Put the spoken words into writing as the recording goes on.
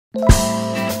morning,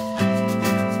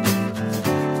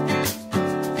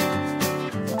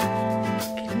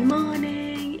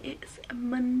 it's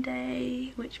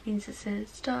Monday, which means it's a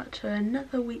start to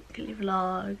another weekly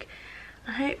vlog.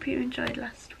 I hope you enjoyed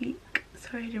last week.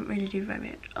 Sorry I didn't really do very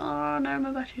much. Oh no,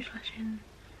 my battery's flashing.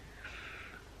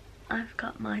 I've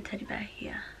got my teddy bear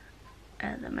here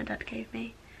that my dad gave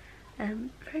me.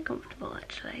 Very comfortable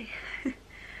actually.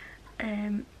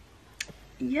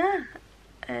 Yeah.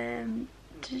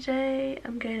 Today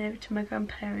I'm going over to my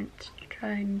grandparents to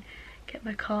try and get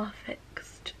my car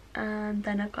fixed, and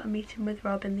then I've got a meeting with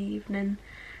Rob in the evening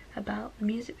about the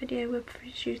music video we're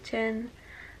shooting,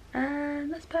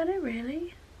 and that's about it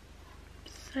really.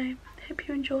 So I hope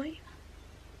you enjoy.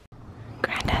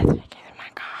 Granddad's fixing my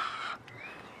car.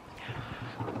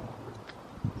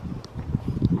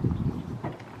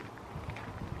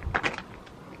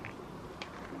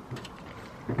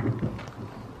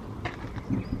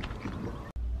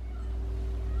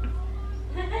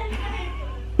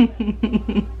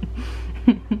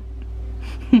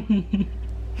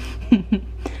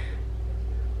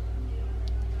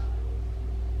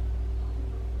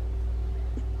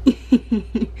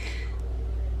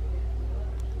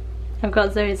 I've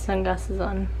got Zoe's sunglasses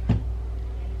on.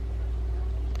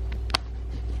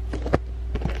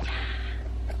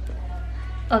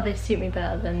 Oh, they suit me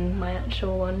better than my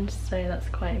actual ones, so that's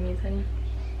quite amusing.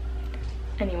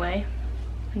 Anyway,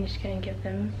 I'm just going to give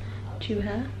them to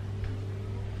her.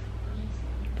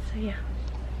 So yeah.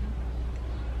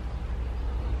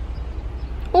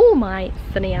 Oh my, it's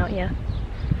sunny out here.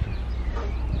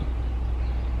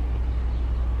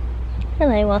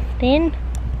 Hello, Austin.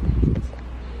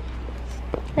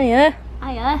 Hiya.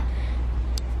 Hiya.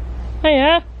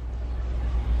 Hiya.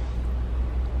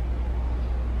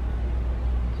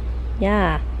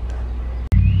 Yeah.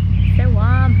 So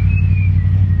warm.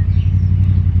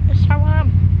 It's so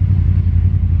warm.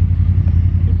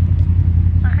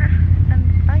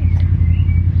 And bright.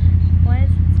 Why is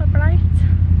it so bright?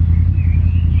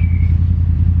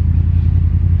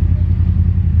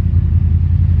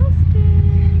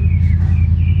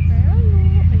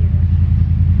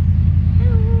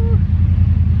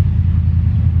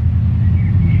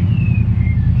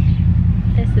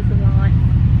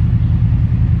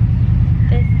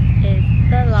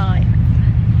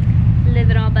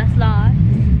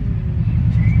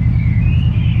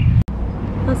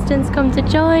 Austin's come to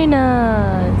join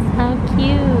us. How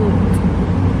cute.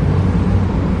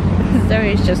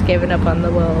 Zoe's just given up on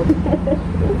the world.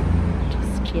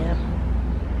 Just yeah.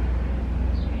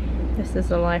 This is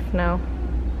the life now.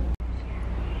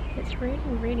 It's really,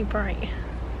 really bright.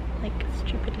 Like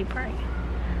stupidly bright.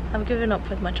 I've given up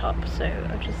with my top, so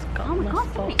I've just got my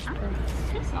spots.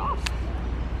 Piss off.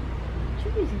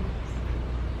 Jesus.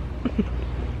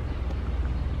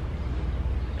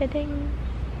 Bidding.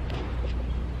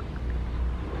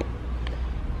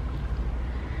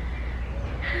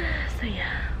 So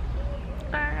yeah.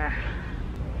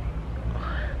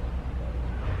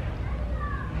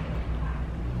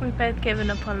 We've both given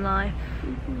up on life.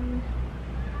 Oh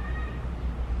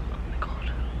my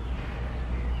god.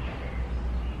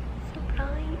 So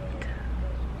bright.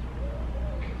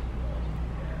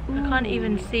 I can't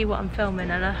even see what I'm filming,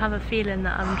 and I have a feeling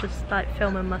that I'm just like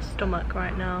filming my stomach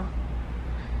right now.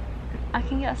 I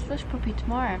can get a slush puppy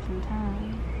tomorrow from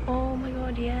town. Oh my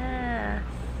god, yes.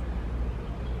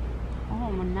 Oh,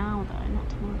 well now though, not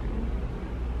tomorrow.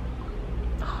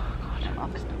 Oh god. I'll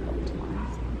have to go tomorrow.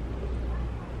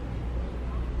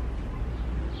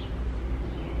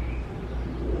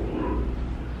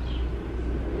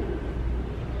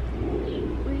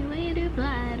 We waited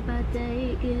flight by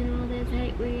taking all this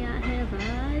hate we out here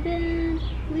vibing.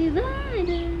 We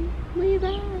vibing, we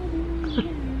vibing,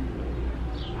 yeah.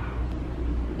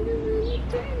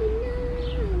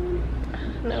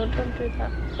 No, don't do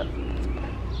that.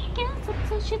 Can't stop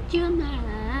to shut your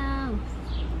mouth.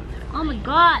 Oh my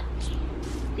god!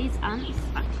 These ants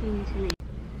actually need to leave.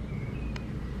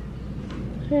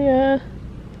 Yeah.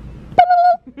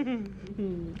 I'm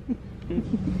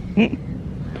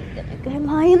gonna go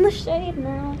lie in the shade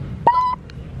now.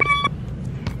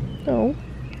 No.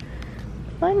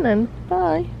 Fine then.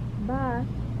 Bye. Bye.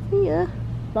 See ya.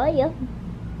 Bye ya.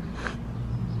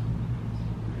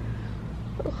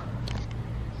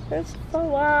 It's so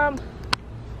warm.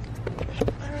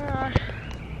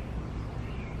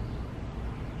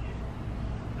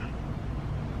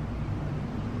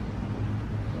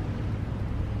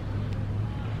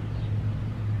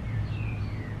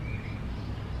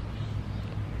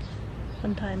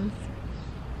 Sometimes.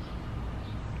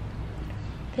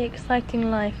 The exciting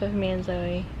life of me and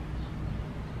Zoe.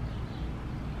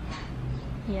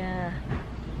 Yeah.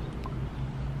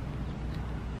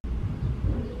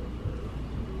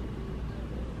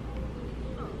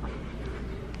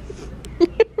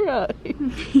 alright?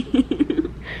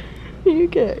 Are you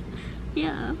okay?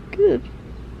 Yeah. Good.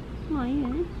 Why,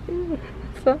 yeah? Yeah,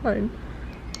 fine.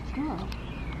 Oh.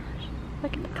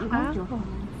 Look at the I'm clouds.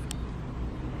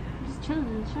 just chilling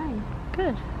in the shade.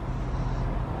 Good.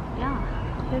 Yeah.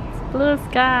 It's blue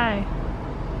sky.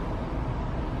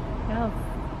 Yes.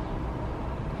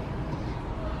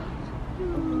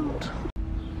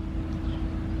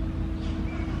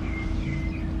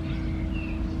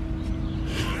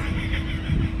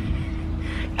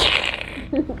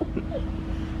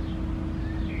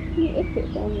 You if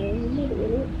it down there, you made it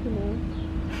really itchy now.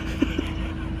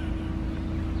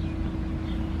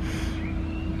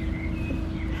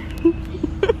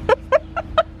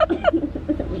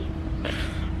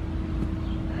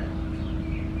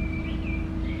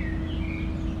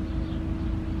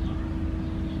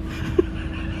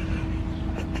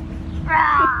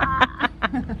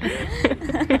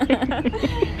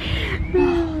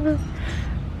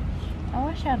 I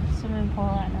wish I had a swimming pool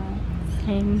right now.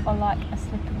 Same. Or like a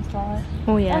slip and slide.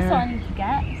 Oh yeah. That's what I need to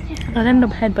get. It's just I'll end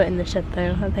up headbutting the shed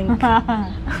though, I think.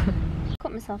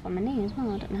 got myself on my knee as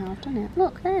well. I don't know how I've done it.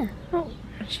 Look there. Oh,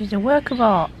 she's a work of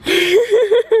art.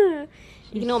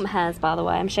 Ignore my hairs, by the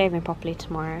way. I'm shaving properly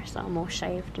tomorrow, so I'm all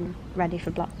shaved and ready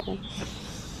for Blackpool.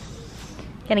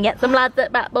 Gonna get some lads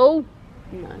at Blackpool?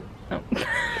 No. Oh.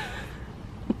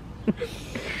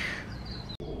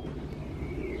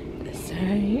 So,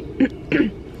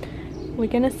 we're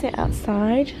gonna sit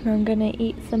outside and I'm gonna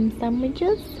eat some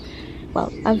sandwiches.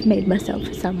 Well, I've made myself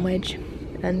a sandwich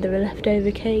and there are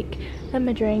leftover cake and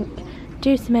my drink,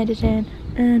 do some editing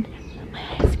and my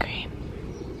ice cream.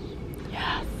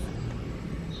 Yes.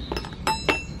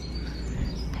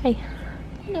 Hey,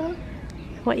 Hello.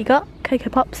 what you got? Cocoa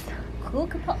Pops?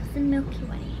 Cocoa Pops and Milky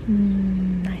Way.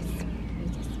 Nice.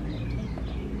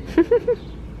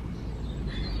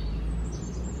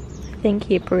 I think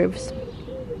he approves.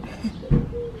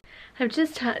 I've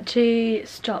just had to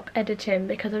stop editing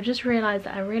because I've just realised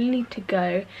that I really need to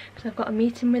go because I've got a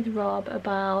meeting with Rob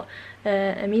about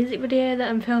a music video that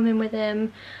I'm filming with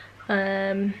him.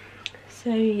 So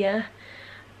yeah,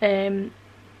 it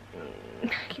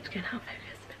keeps going out of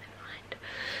focus, but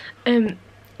never mind.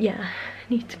 Yeah, I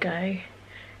need to go.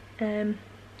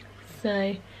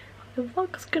 So the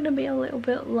vlog's gonna be a little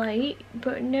bit late,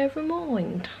 but never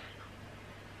mind.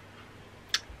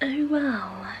 Oh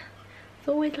well, it's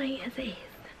always late as it is,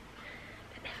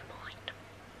 but never mind.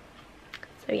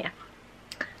 So yeah,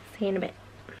 see you in a bit.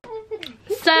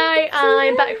 So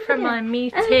I'm back from my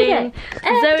meeting. Zoe's here.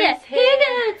 He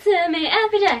give it to me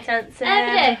every day. Dancing.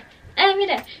 Every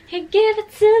day. He give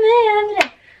it to me every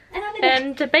day.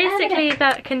 And basically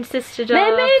that consisted of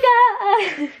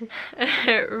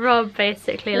Rob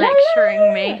basically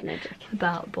lecturing me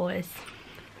about boys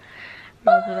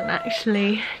rather than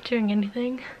actually doing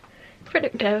anything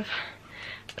productive,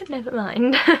 but never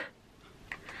mind.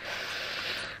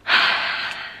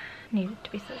 Needed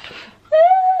to be so tough.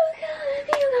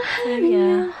 So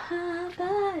yeah, I've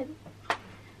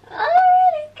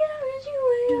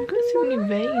got so many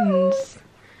veins.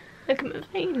 Look at my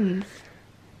veins.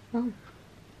 Oh.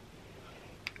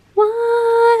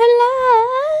 One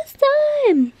last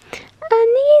time, I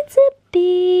need to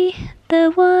be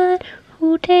the one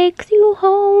who takes you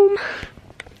home.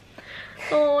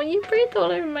 Oh, you breathed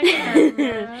all over my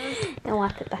camera. Don't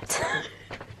wipe it better.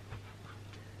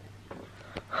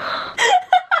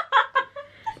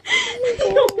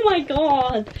 Oh my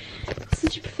god,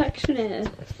 such a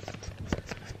perfectionist.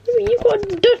 You got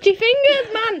dirty fingers,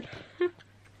 man.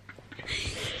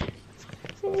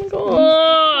 Oh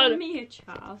god. Me a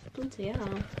chav, bloody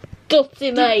hell.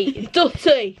 Dirty, mate.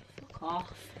 Dirty. Fuck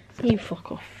off. You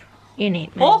fuck off. You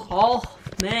need me. Fuck off,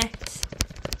 mate.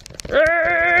 You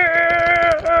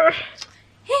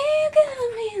got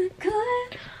me the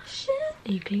good shit.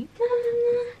 Are you clean?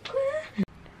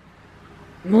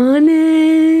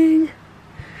 Morning.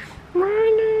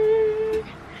 Morning.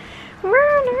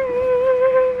 Morning.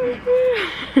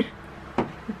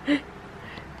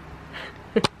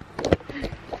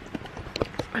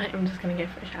 Right, I'm just gonna go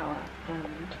for a shower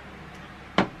and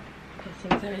I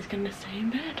think Zoe's gonna stay in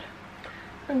bed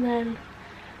and then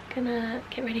gonna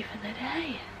get ready for the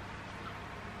day.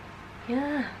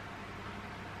 Yeah.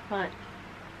 Right.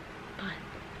 Bye.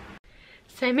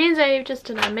 So me and Zoe have just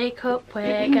done our makeup.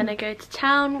 We're gonna go to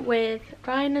town with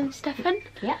Brian and Stefan.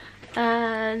 Yeah.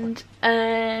 And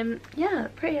yeah,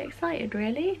 pretty excited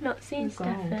really. Not seeing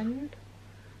Stefan.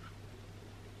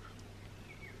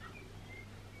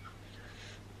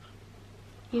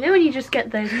 You know when you just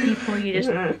get those people you just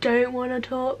don't want to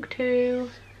talk to,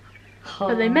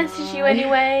 but they message you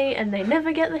anyway and they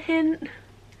never get the hint?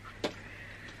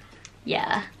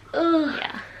 Yeah. Ugh.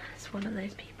 Yeah. It's one of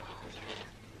those people.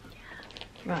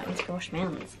 Right, I need to go wash my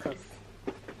hands because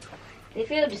they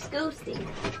feel disgusting.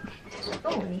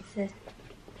 Oh, I need to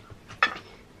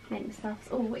make myself.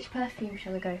 Oh, which perfume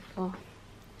shall I go for?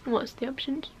 What's the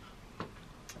options?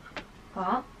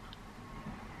 What?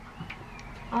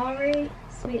 Ari,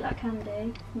 Sweet Like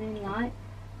Candy, Moonlight,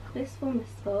 Blissful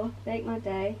Mistful, Bake My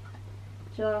Day,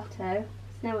 Gelato,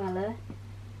 Snowella,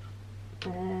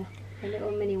 a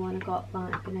little mini one I got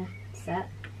like in a set,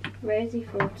 Rosy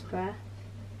Photograph.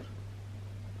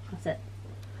 That's it.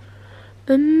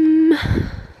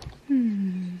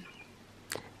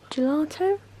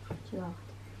 Gelato? Gelato.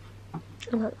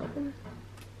 I like that one.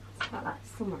 It's quite like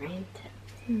summery, ain't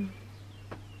it?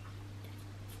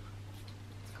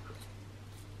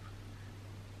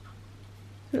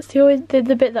 That's the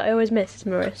bit that I always miss is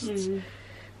my wrists.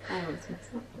 I always miss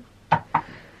that.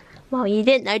 Well, you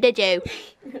didn't know, did you?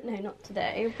 No, not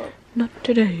today, but Not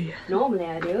today. normally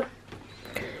I do.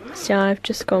 So I've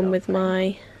just gone with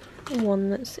my one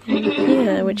that's in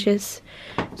here, which is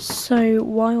So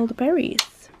Wild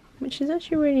Berries, which is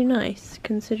actually really nice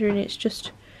considering it's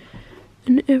just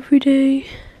an everyday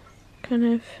kind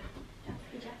of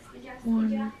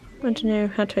one. I don't know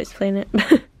how to explain it,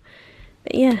 but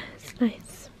yeah, it's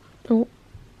nice. Oh,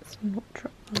 it's not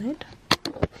dried.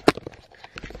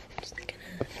 Just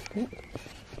gonna. Oh,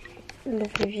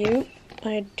 lovely view.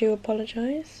 I do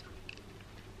apologise.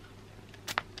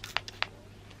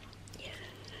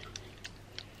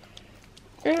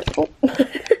 Oh.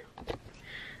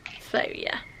 So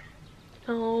yeah.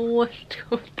 Oh, what's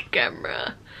on the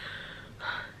camera?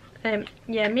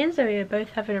 Yeah, me and Zoe are both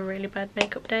having a really bad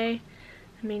makeup day.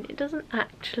 I mean, it doesn't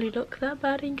actually look that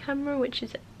bad in camera, which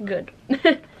is good.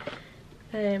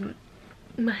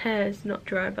 My hair is not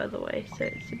dry, by the way, so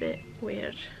it's a bit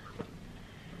weird.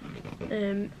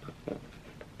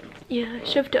 Yeah, I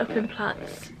shoved it up in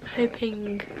plaits,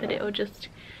 hoping that it'll just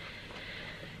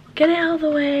get it out of the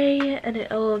way and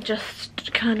it'll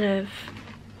just kind of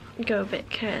go a bit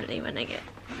curly when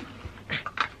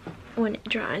it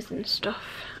dries and stuff,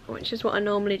 which is what I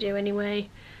normally do anyway.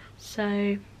 So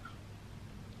yeah,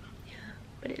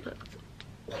 but it looks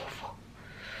awful,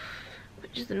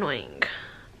 which is annoying,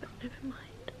 but never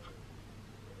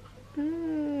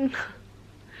mind.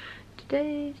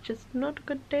 Today's just not a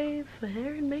good day for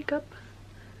hair and makeup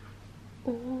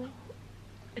or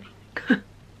anything.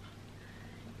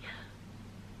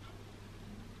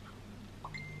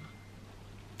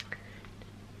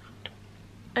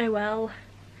 Oh well.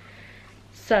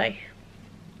 So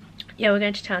yeah, we're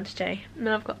going to town today and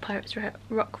I've got Pirates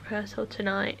Rock rehearsal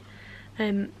tonight.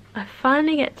 I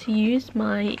finally get to use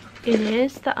my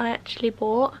in-ears that I actually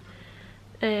bought.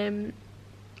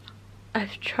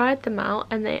 I've tried them out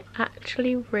and they're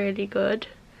actually really good,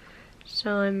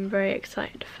 so I'm very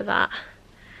excited for that.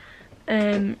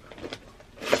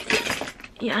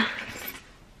 Yeah,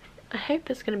 I hope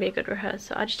it's going to be a good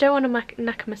rehearsal. I just don't want to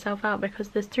knacker myself out because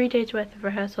there's 3 days worth of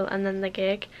rehearsal and then the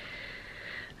gig,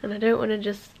 and I don't want to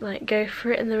just like go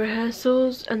for it in the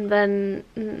rehearsals and then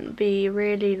be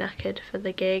really knackered for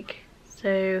the gig. So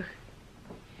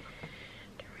I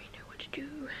don't really know what to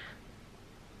do.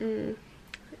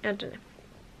 I don't know.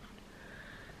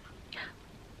 Yeah.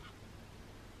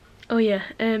 Oh yeah,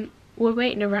 we're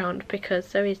waiting around because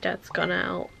Zoe's dad's gone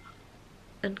out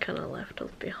and kind of left us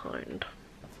behind.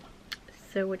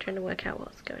 So we're trying to work out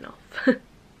what's going off.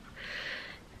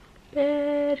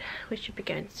 But we should be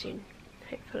going soon,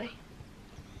 hopefully.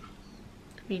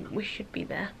 I mean, we should be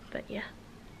there, but yeah,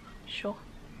 sure.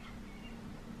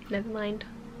 Never mind.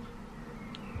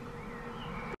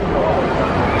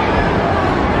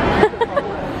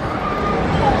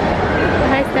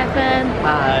 Hi Stefan.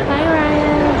 Hi. Hi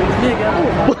Ryan. Me again.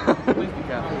 Please be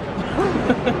careful.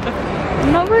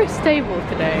 I'm not very stable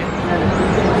today.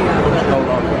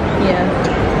 Yeah,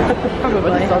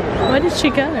 probably. Where did she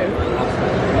go?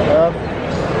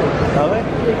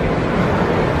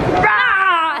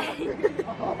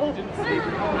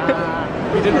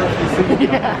 You didn't actually see.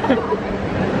 Yeah.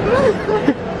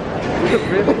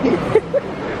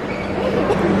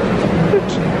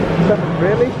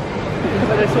 Really? Did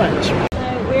I switch?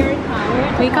 We're in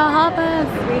town. We got Harbours.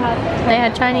 They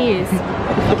had Chinese,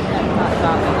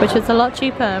 which was a lot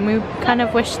cheaper, and we kind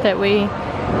of wished that we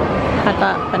had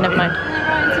that, but never mind.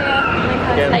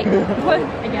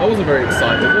 I wasn't very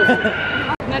excited, was it?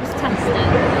 Let's test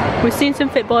it. We've seen some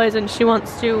fit boys, and she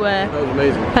wants to That was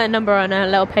amazing. put a number on a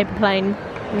little paper plane.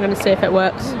 I'm going to see if it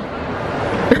works.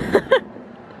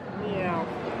 Yeah.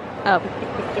 Oh. I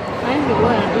think it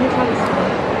worked. Let me try this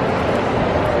time.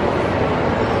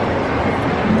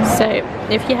 So,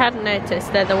 if you hadn't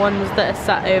noticed, they're the ones that are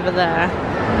sat over there.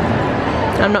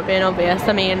 I'm not being obvious,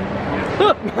 I mean...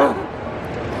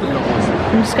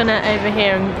 I'm just gonna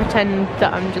overhear and pretend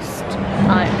that I'm just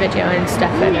like videoing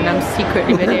Stefan and I'm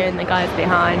secretly videoing the guys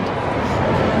behind.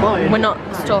 We're not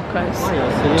stalkers,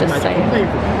 just saying.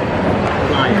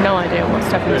 No idea what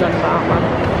Stefan's on about, man.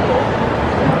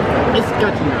 It's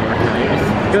good to know, okay? It's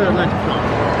good to learn to fly.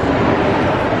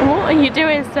 What are you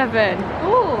doing, Stefan?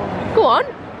 Ooh. Go on.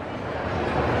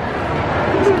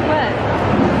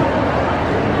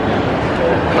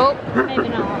 Oh, Maybe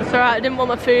not. it's alright, I didn't want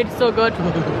my food, it's all good.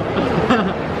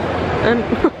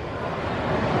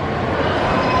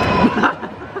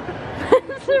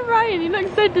 So Ryan, you look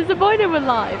so disappointed with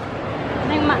life. I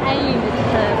think my aim is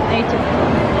to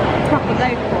proper go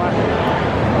for it.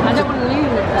 I don't want to lose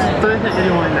it though. Don't hit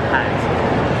anyone in the head.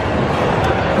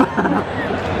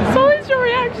 So what's your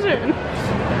reaction?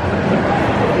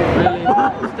 Really?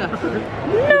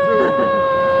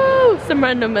 No! Some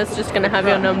randomer's just gonna have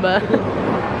your number.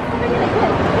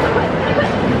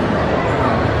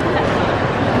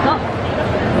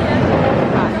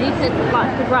 Right, I need to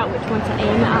like figure out which one to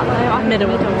aim at though. Middle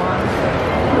one.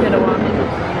 Middle one.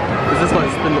 Is this like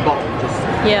spin the bottle? Just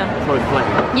Yeah. throw it flat.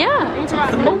 Yeah.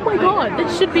 Oh my god,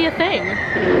 this should be a thing.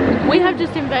 We have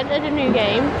just invented a new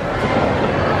game.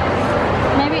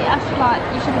 Maybe I should like,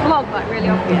 you should vlog like really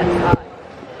obvious. Like.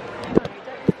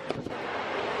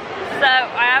 So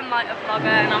I am like a vlogger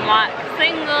and I'm like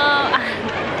single.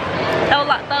 They'll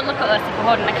look at us if we're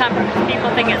holding the camera because people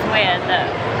think it's weird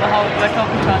that we're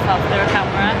talking to ourselves through a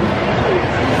camera.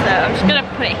 So I'm just gonna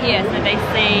put it here so they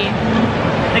see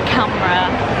the camera.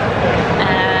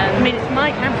 I mean it's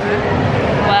my camera.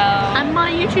 Well, and my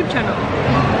YouTube channel.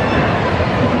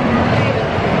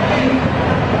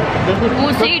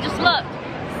 Well, so you just look.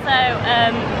 So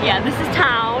yeah, this is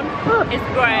town. It's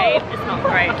great. It's not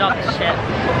great. Dark as shit.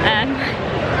 None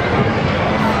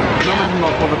of them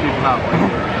not bother people out.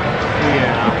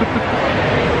 Yeah.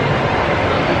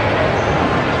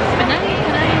 Can I?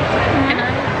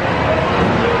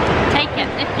 Take it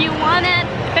if you want it.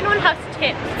 If anyone has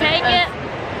tips, take it.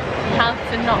 How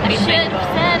to not be single. I should have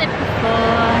said it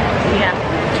before. Yeah.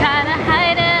 Try to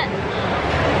hide it.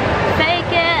 Fake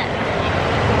it.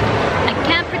 I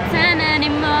can't pretend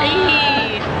anymore.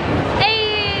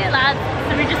 Hey, lads.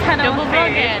 So we just had double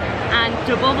vlogging. And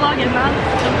double vlogging, man.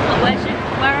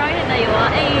 Where are you? There you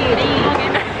are. Hey, double vlogging.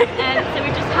 And so we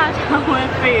just had our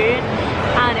food,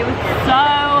 and it was so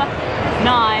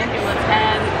nice.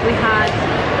 We had.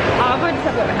 I've already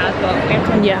said what we had, but we had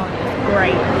to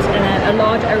great. And a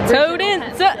large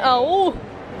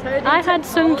I had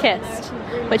Sunkissed,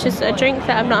 which is a drink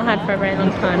that I've not had for a very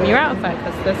long time. You're out of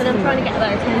focus. And I'm trying to get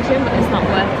their attention, but it's not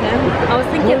working. I was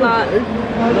thinking like, I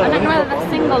don't know whether they're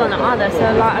single or not either,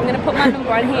 so like I'm going to put my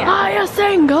number on here. Oh, you're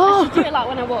single! I should do it like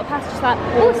when I walk past, just like,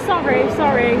 oh sorry.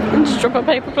 And just drop a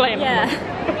paper plate. Yeah.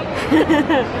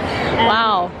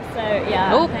 Wow. So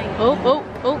yeah. Oh.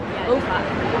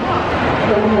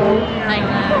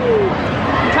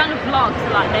 I'm trying to vlog so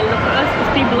like they look at us,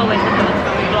 because people always look at us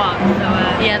when we vlog, so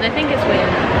yeah, they think it's weird.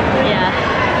 yeah.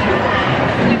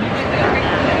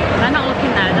 They're not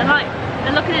looking there,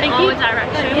 they're looking in our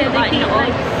direction, but like not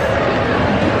us.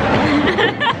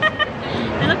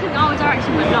 They're looking in our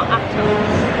direction but not at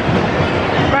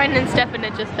us. Brian and Stefan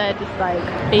are just there, just like,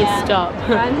 please stop.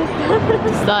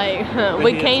 Just like,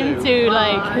 we came to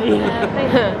like.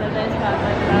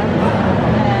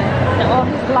 Oh,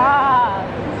 he's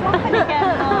laughing. He's laughing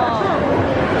again. Oh.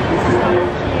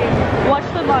 Watch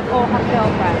them like all have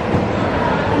girlfriends.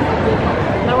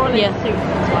 They're all in suits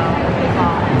as well.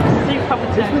 Suit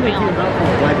competition. This when they came back from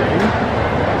the wedding.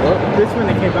 Well, this when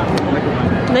they came back from the wedding.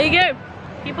 There you go,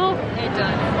 people.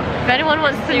 If anyone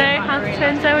wants to know how to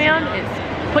turn Zoe on, it's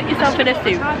put yourself in a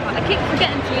suit. I keep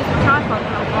forgetting to use the tripod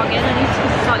when I'm vlogging. I need to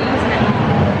start using it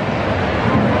more.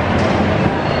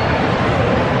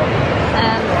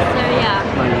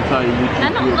 So yeah.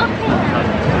 They're not looking.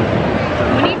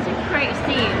 We need to create a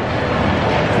scene.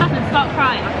 Stefan, start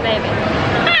crying like a baby.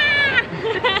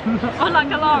 Or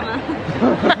like a llama.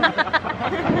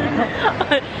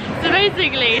 So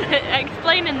basically,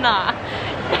 explaining that,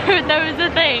 there was a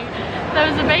thing. There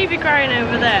was a baby crying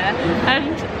over there,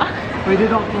 and We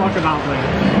did not talk about this.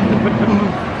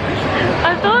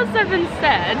 I thought Stefan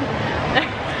said,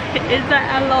 is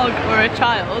that a log or a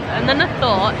child? And then I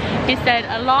thought he said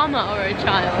a llama or a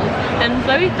child, and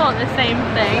Zoe thought the same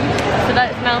thing, so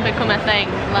that's now become a thing.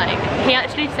 Like, he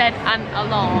actually said an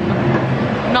alarm,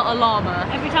 not a llama.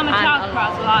 Every time a child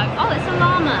cries, we're like, oh, it's a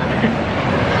llama.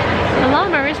 A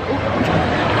llama is cool.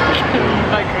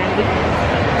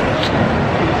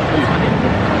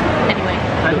 Anyway,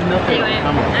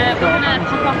 we're gonna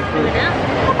pop off in a minute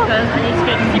because I need to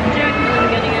go to Super Joke and then we're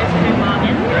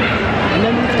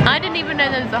even know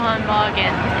there was a Home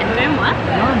Bargain. We're in what?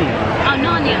 Narnia. Oh,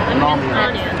 Narnia. I'm going to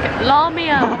Narnia.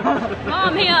 Lamia.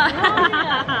 Narnia.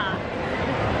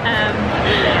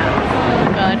 Oh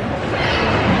god.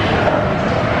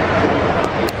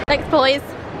 Thanks, boys.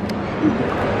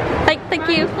 Thank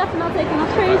you. Stefan, taking our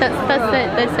trees.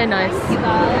 That's so nice. You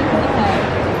guys. Okay.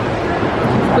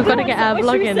 We've got to get our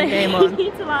vlogging game on. We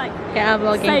need to like Get our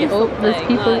vlogging. say Oh, there's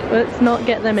something, people. like- Let's not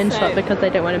get them in So- shot because they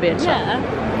don't want to be in shot. Yeah.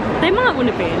 They might want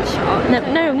to be in shot. No,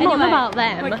 not Anyway, about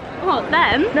them. like, what,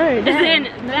 them? No, As them. in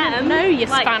them? No, you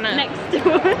like, spanner. next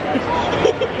door.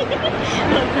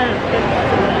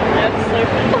 That's so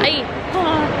funny. Hey,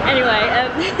 Anyway,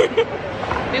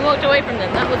 we walked away from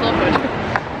them. That was awkward.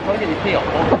 Try to get your pee off.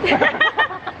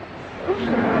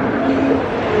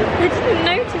 they didn't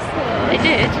notice that. They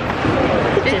did.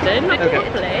 They didn't. Okay.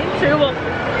 Properly. So what?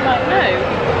 Like, no.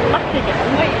 Back again.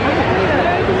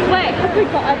 Wait, have we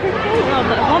got everything? Oh,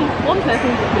 like one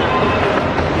person's just no.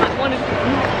 Like one of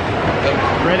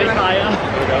them. Ready, fire.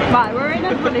 Right, we're in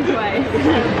everybody's way. I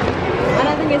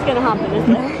don't think it's gonna happen, is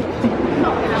it?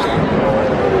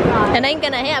 It ain't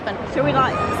gonna happen. Shall we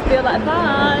like feel like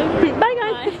bye? Bye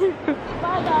guys.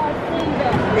 Bye guys, see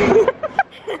you.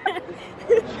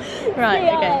 Right, See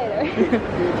you okay. later.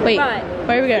 Wait, Right.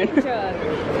 where are we going?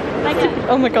 Okay.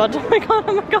 Oh my god, oh my god,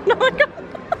 oh my god, oh my god.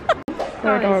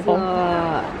 They're adorable.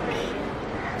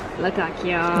 Look at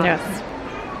you. Yes.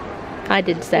 I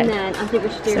did say. And then I think we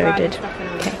should do So we Ride did. and Stefan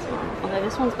on this one. Although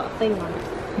this one's got a thing on it.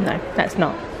 No, that's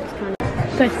not. It's kind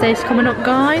of... Birthday's coming up,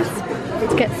 guys.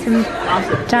 Let's get some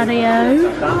Daddy-O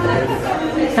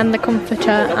and the comforter,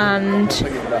 and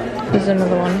there's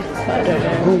another one, but I don't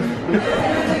know which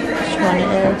one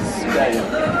it is.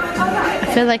 I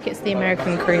feel like it's the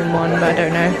American cream one, but I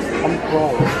don't know.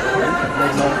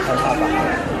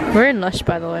 We're in Lush,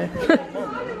 by the way.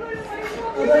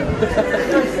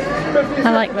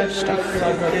 I like Lush stuff.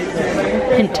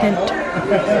 Hint, hint.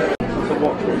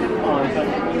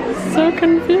 So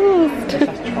confused.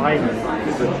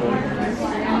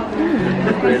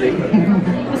 Really?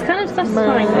 It's kind of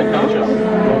satisfying.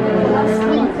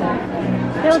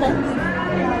 Feel this.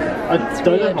 I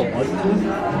don't know how much.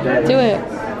 Do it.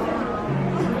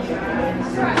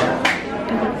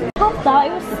 Have that,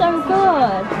 it was so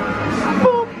good.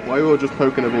 Why are you all just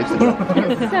poking at me? It's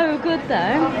so good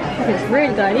though. It's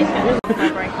really good. He's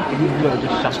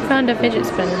Found a fidget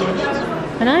spinner,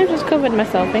 and I've just covered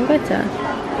myself in glitter.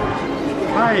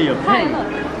 Hey, your Hey, pee. look.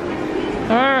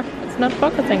 Ah, it's not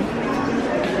focusing.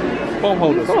 Bomb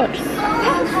holders. What?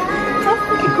 That's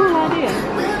such a cool idea.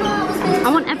 I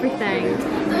want everything.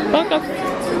 Focus.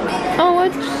 Oh, I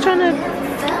was just trying to.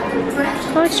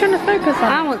 I was trying to focus I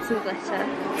on. want some glitter.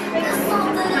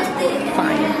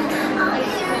 Fine.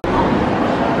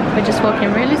 We're just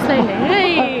walking really slowly.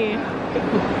 Hey.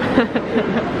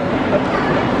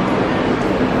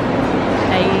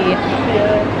 Hey.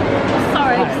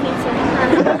 Sorry, I just need to...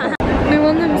 We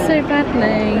want them so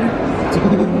badly.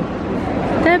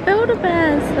 They're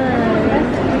Build-A-Bears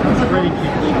though. It's really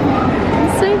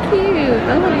cute. So cute.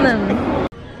 I want them.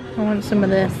 I want some of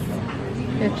this.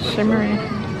 It's shimmery.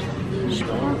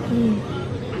 Sparkly.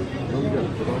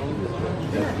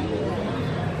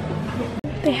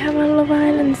 They have a Love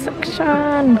Island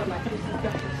section.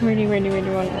 Really want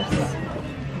this.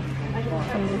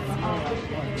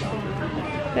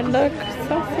 It looks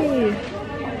saucy.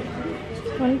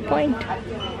 1 point.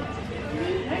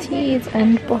 Teas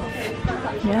and buff.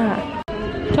 Yeah.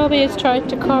 Toby has tried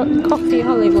to copy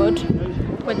Hollywood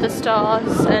with the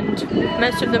stars, and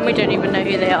most of them we don't even know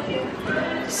who they are.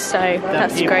 So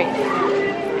that's great.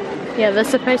 Yeah, they're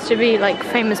supposed to be like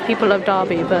famous people of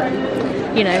Derby, but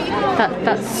you know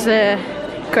that's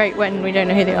great when we don't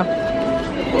know who they are.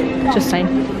 Just saying.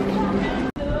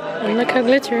 And look how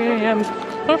glittery I am.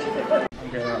 Oh.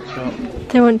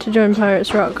 They want to join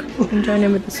Pirates Rock and join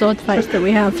in with the sword fights that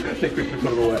we have.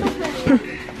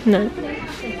 No.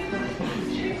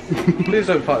 Please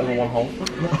don't fight over one hole.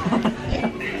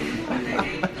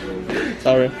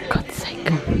 Sorry, God's sake.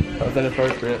 that was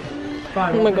inappropriate.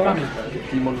 Oh my god.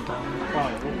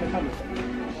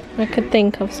 I could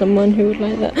think of someone who would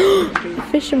like that. The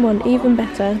fishing one, even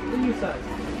better.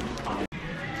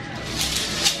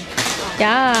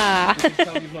 Yeah.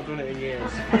 He's not done it in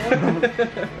years.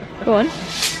 Go on.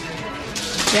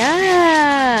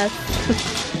 Yes.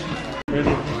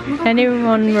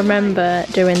 Anyone remember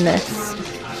doing this?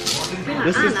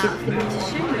 This is the...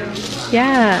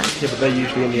 Yeah. Yeah, but they're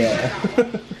usually in the air.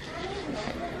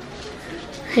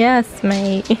 Yes,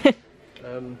 mate.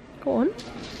 Go on.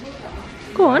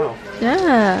 Go on. Wow.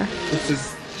 Yeah. This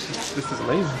is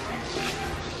amazing.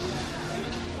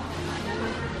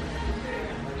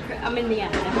 I'm in the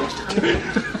air.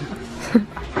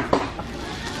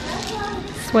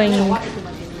 Swing.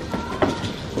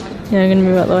 Yeah, I'm gonna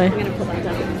move out the way. I'm gonna put that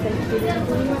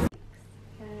down.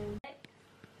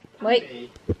 Wait.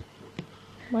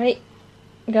 Wait.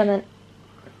 Go then.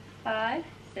 5,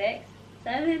 6,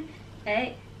 7,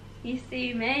 8. You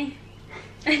see me?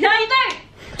 No, you don't!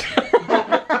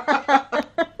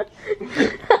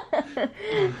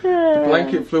 The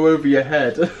blanket flew over your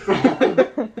head.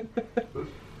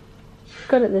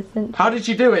 Got it this inch. How did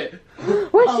you do it?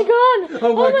 Where's she gone?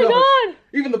 Oh my god. god!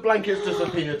 Even the blanket's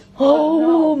disappeared.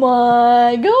 Oh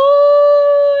my god!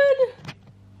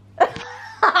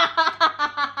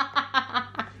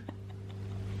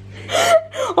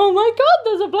 Oh my god,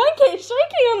 there's a blanket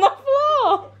shaking on the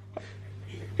floor!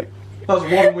 That's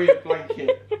one weird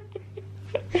blanket.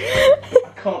 I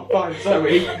can't find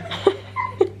Zoe.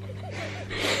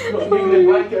 Got a new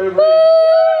blanket over here.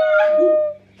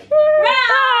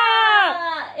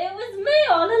 It was me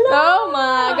all along! Oh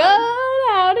my god,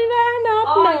 how did I not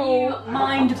Are know? you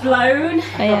mind blown?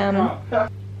 I am. No,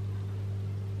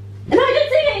 I didn't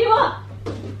see it, you are!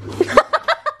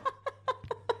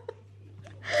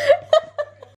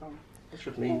 That's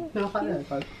just me. Right. Do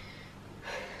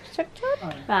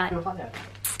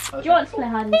you want to play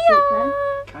hide and seek then?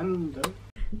 Can do.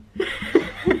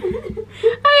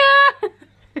 Hiya!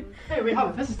 Hey, we have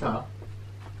a visitor.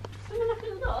 Someone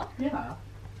knocking on the door? Yeah.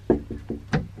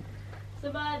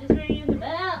 Somebody's ringing the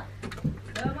bell.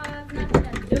 Someone's knocking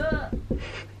at the door.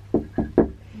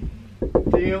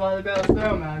 Do you want to build a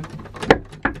snowman?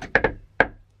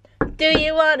 Do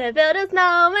you want to build a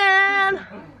snowman?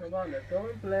 Come on, let's go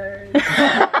and play.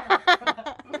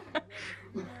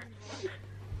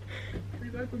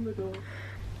 Please open the door.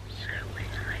 So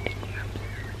we're hiding from Zoe.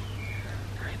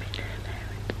 I'm in her parents'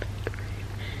 bedroom.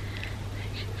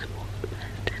 And she's walked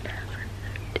past and hasn't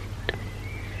noticed me.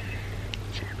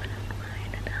 Seven and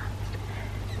mine are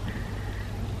downstairs.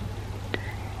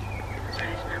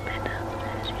 Zoe's not been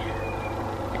downstairs yet.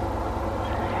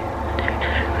 So, I don't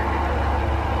know.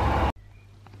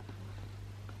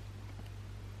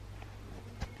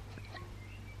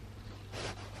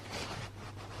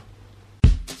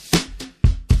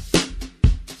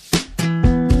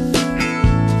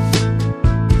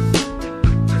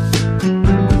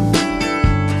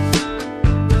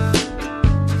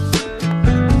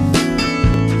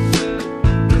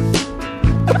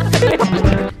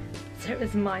 So it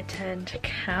was my turn to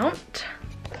count.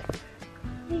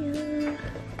 Yeah.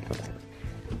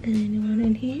 Anyone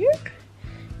in here?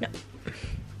 No. Let's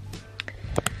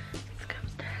go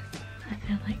upstairs. I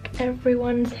feel like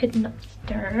everyone's hidden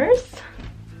upstairs.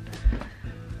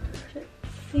 Let's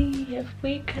see if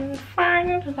we can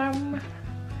find them.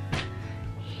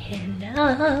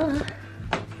 Hello.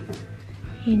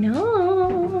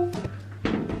 Hello.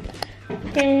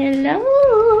 Hello.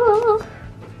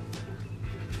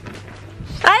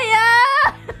 Hiya!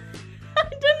 I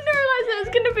didn't realise it was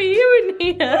going to be you in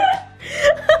here.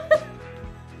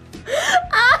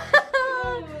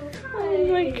 Oh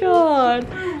my god.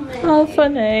 How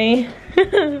funny.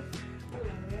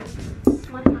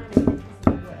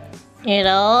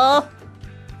 Hello.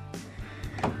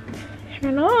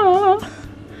 Hello.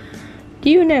 Do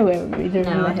you know where we're doing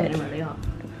No, the I head? don't know where they are.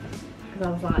 Because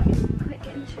I was like, quick,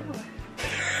 get in the shower.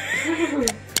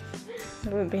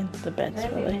 They won't be into the beds,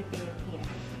 They're will they? maybe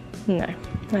in here.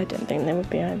 No, I don't think they would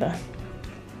be either.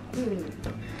 I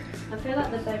feel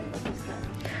like they're both upstairs.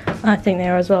 I think they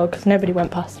are as well, because nobody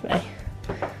went past me.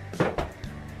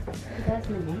 There's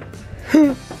Minnie.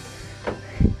 Hiya!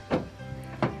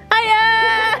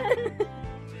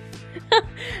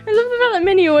 I love the fact that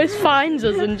Minnie always finds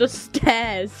us and just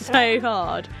stares so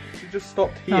hard. She just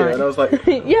stopped here and I was like,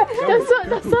 Yeah, that's what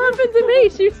happened to me.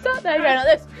 She sat there going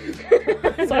like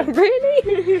this. So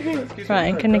really? excuse Right,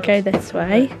 I'm me, gonna go this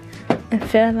way. I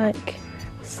feel like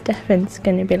Stefan's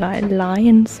gonna be like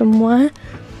lying somewhere.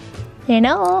 You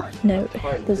know? No,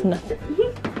 there's nothing.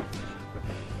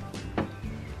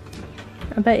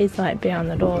 I bet he's like behind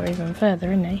the door even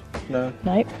further, isn't he? No.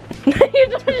 Nope. You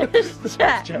don't just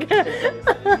check.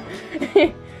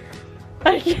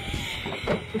 Okay.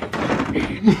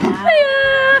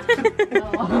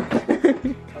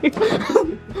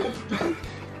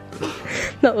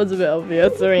 That was a bit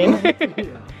obvious, Serene.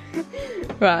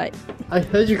 Right. I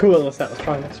heard you call us. That was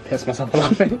trying to piss myself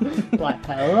laughing. Like,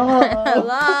 hello. Hello.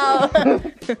 I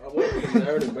walked in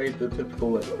there and it made the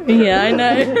typical like, Yeah, I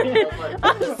know.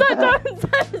 I'm so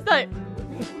downstairs, like.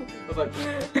 I was like,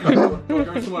 no,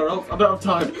 go somewhere else. I don't have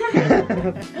time.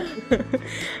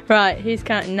 Right, who's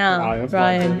counting now?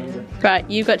 Ryan. Right,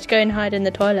 you got to go and hide in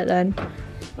the toilet then.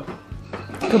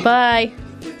 Goodbye.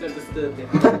 Please don't disturb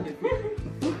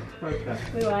you. Okay.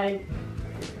 We won't.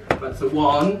 Right, so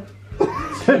 1,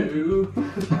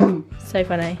 2. So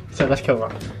funny. So let's kill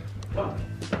one.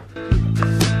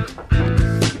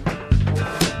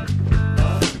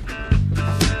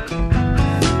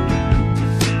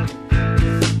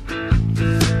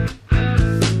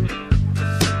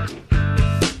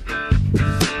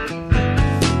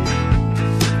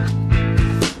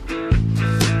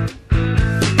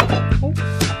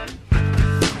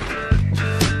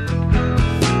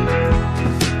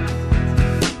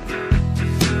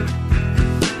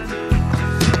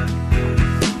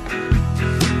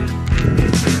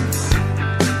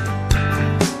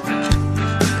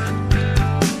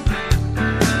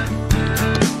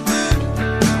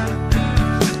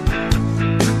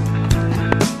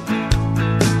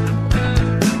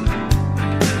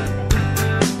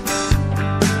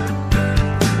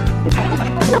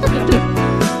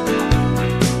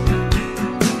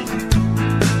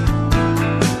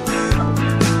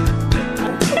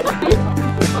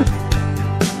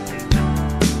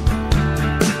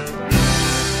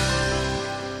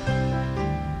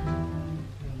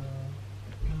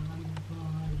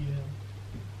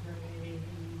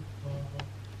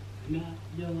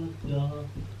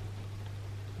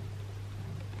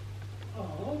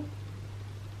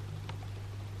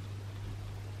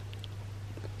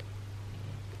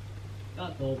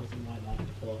 That door wasn't like that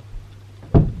before.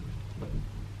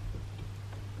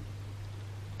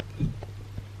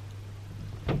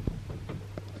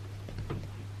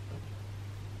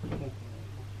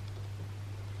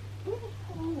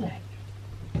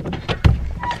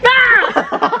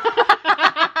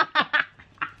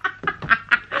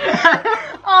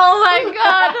 Oh my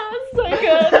god, that was so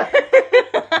good.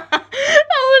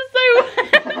 That was so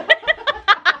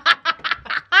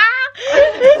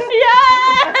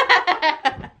yeah.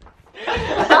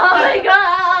 Oh my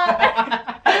god.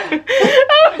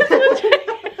 That was such a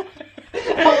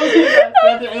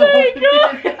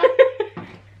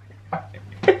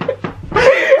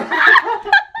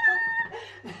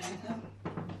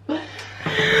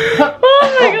oh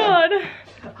my god.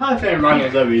 How do you run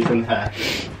with Zoe's in here?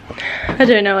 I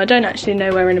don't know, I don't actually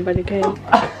know where anybody came.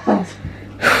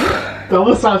 That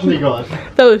was actually good.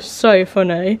 That was so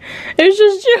funny. It was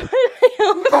just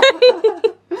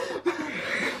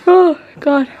oh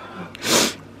god.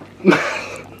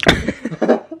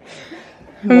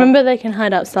 Remember they can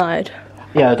hide outside.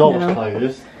 Yeah, the door was No.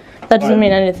 closed. That doesn't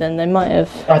mean anything, they might have.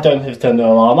 I don't know who's turned the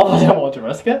alarm off, I don't want to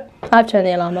risk it. I've turned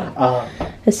the alarm off.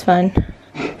 It's fine.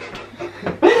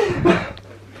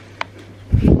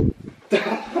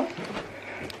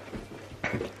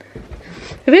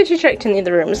 Have you actually checked in the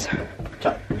other rooms?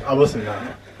 I wasn't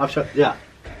there. I've checked, yeah.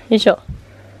 You sure?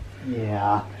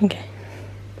 Yeah. Okay.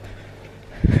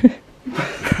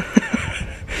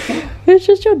 It's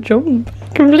just your jump.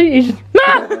 Completely.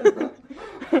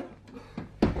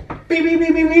 Beep, beep,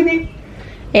 beep, beep, beep, beep.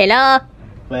 Hello.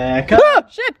 Wake up. Oh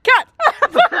shit, cat.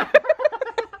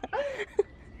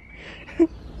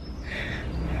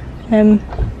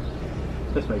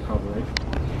 This way, probably.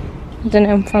 I don't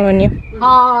know, I'm following you.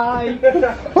 Hi!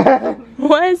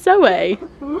 Where's Zoe?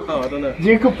 Oh, I don't know.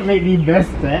 You completely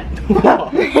missed it. No,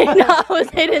 I was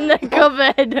hidden in the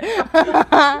cupboard.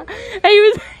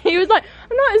 he was like,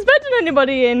 I'm not expecting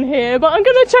anybody in here, but I'm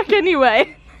gonna check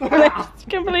anyway. Just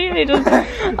completely just.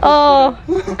 Oh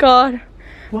god.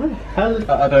 What the hell is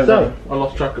I don't know. I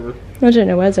lost track of it. I don't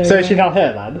know where Zoe So is. is she not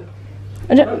here then?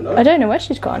 I don't know where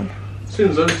she's gone. As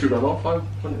soon as those two ran off, I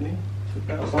went in here. Took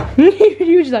it outside.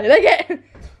 You was like, they get.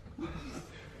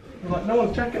 I'm like, no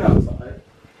one's checking outside.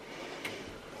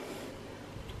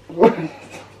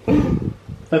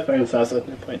 Her phone says there's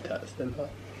no point texting her.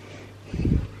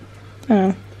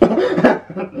 Oh.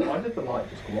 Why did the light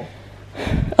just come off?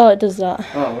 Oh, it does that.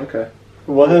 Oh, okay.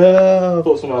 I Whoa!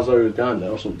 thought somehow Zoe was behind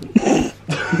there or something.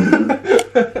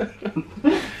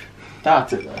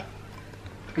 That's it there.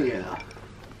 Yeah.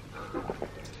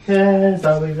 Yeah,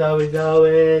 Zoe, Zoe,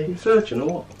 Zoe. You searching or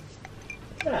what?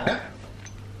 Yeah.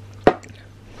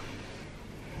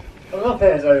 I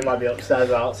think Zoe might be upstairs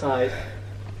or outside.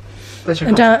 I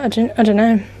don't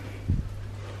know.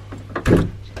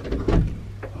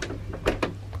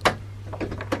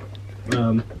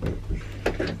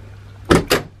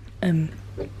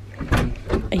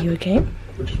 Are you okay?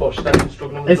 We just watched Stephen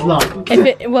struggling with It's the door. locked.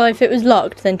 If it was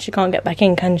locked, then she can't get back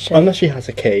in, can she? Unless she has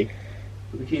a key.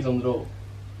 The key's on the door.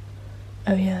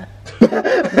 Oh yeah.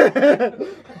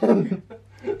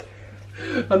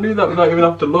 I knew that without even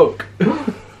have to look.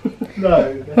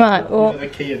 No. Right, well, The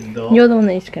key in the door. you're the one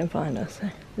that needs to go and find us. So.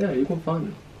 Yeah, you can find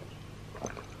it.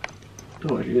 Don't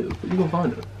know where she is, but you can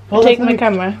find it. Well, Take there's my no-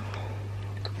 camera.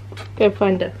 Go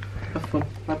find her. Have fun.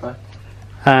 Bye bye.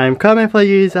 I'm coming for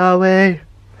you, Zoe.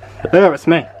 There, it's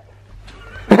me.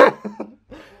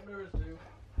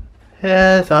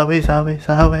 Yeah, Zoe, Zoe,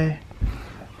 Zoe.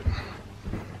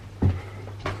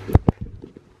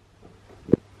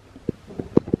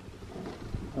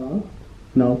 Oh?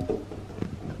 No.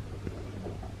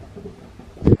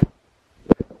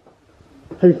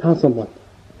 Have you found someone?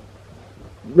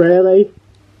 Really?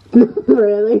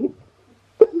 Really?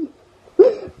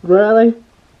 Really?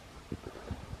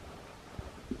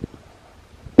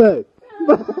 Boo.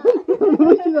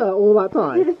 Look at that all that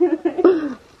time.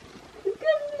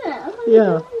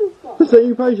 Yeah. So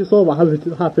you probably just saw what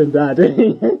happened there, didn't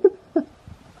you?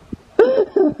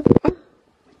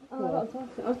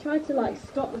 I tried to like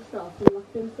stop myself from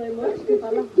laughing so much because I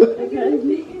laughed again.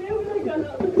 You know when I got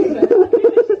out of the bed,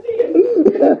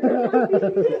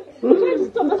 I tried to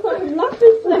stop myself from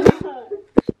laughing so much.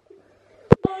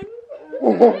 Oh,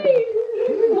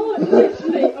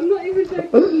 literally, I'm not even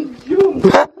joking, he jumped.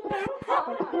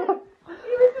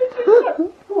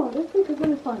 Oh, I don't think I'm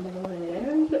going to find anyone here.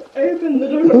 Open the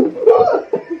door.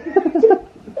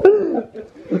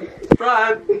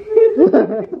 Brian!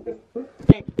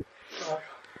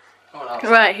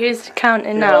 Right, who's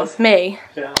counting now? Me.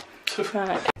 Yeah.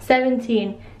 Right.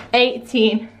 17,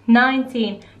 18,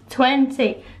 19,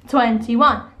 20,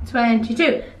 21,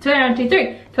 22,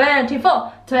 23,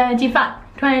 24, 25,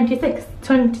 26,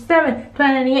 27,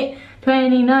 28,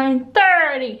 29,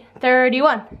 30,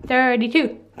 31,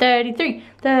 32, 33,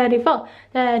 34,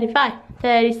 35,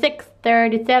 36,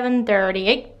 37,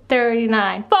 38,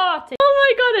 39, 40. Oh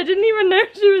my god, I didn't even know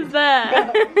she was there. I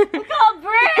can't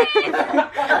breathe!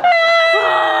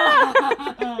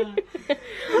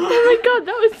 Oh my god,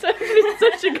 that was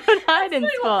such a good hiding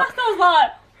spot. I was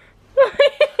like,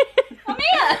 I'm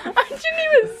here! I didn't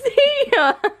even see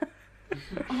her.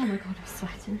 Oh my god, I'm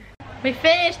sweating. We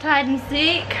finished hide and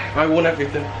seek. I won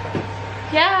everything.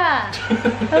 Yeah,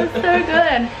 that was so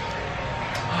good.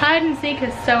 Hide and seek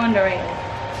is so underrated.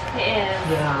 It is.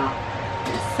 Yeah.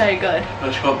 It's so good. I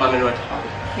just got banned right to hide.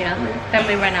 Yeah. Then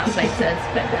we ran out of places,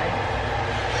 but no.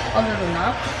 Other than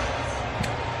that,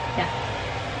 yeah.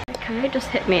 Okay, just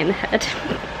hit me in the head.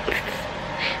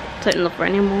 Don't love her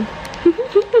anymore.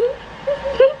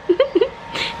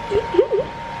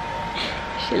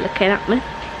 She's looking at me.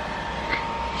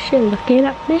 She's looking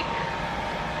at me.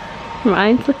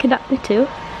 Ryan's looking at me too.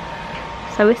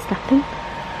 So we're stepping.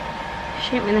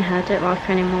 She hit me in the head, don't like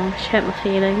her anymore. She hurt my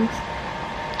feelings.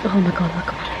 Oh my god, look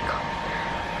at my leg.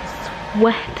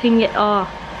 Sweating it off.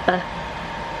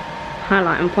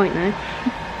 Highlight and point now.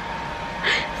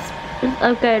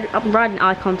 Okay, I'm riding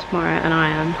Icon tomorrow and I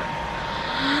am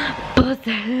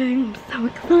buzzing. I'm so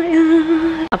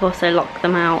excited. I've also locked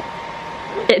them out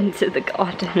into the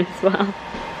garden as well.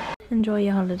 Enjoy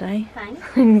your holiday.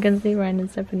 Thanks. You can see Ryan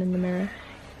stepping in the mirror.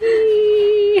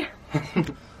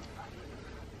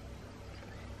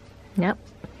 Yep.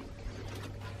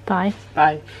 Bye.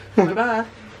 Bye. Bye-bye.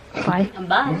 Bye. And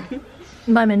bye.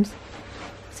 Bye, Mims.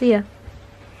 See ya.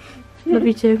 Love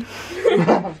you too.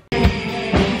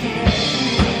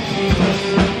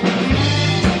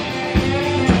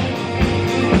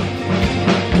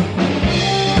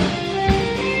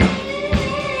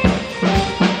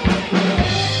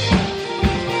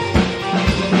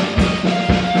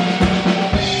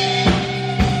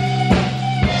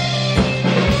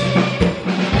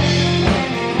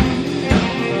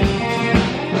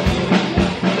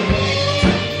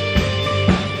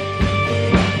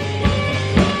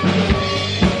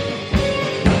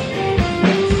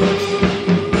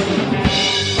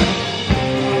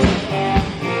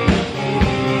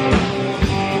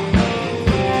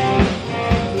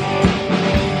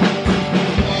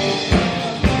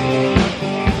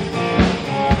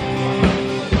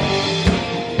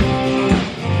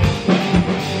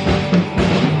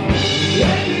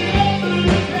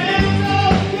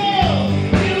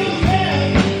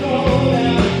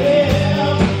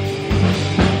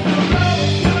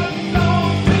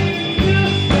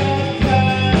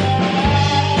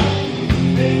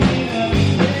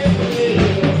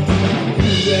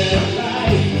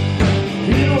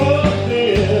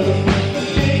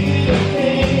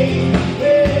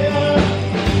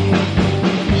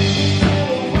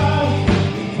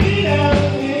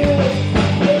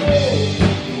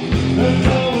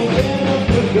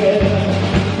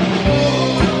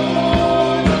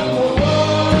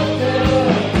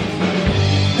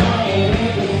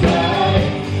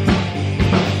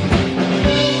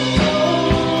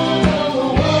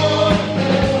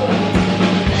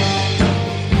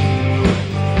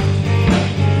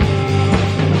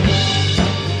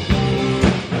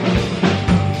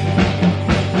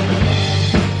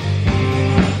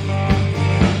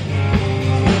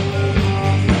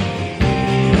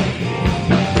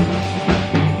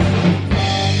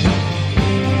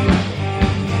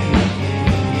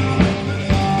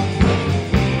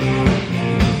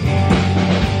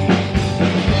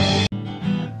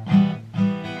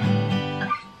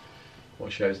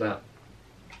 what show is that?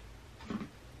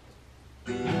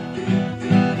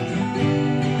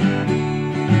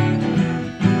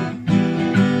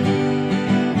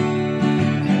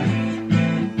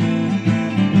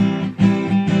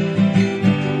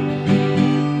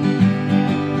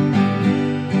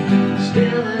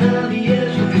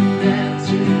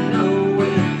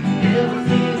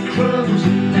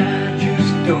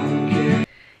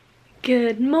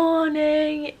 Good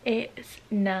morning, it's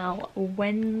now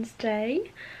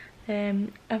Wednesday.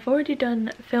 I've already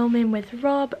done filming with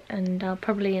Rob and I'll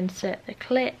probably insert the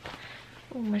clip.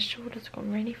 Oh, my shoulder's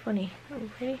gone really funny, it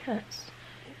really hurts.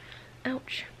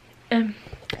 Ouch. And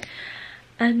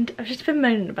I've just been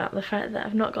moaning about the fact that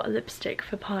I've not got a lipstick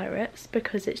for Pirates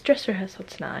because it's dress rehearsal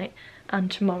tonight and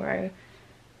tomorrow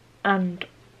and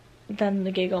then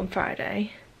the gig on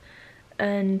Friday.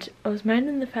 And I was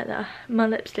moaning the fact that my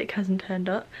lipstick hasn't turned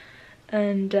up,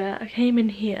 and I came in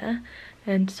here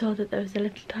and saw that there was a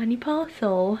little tiny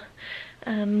parcel,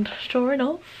 and sure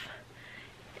enough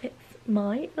it's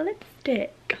my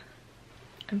lipstick.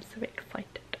 I'm so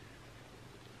excited.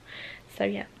 So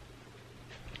yeah,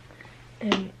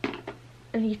 I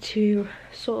need to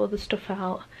sort all the stuff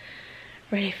out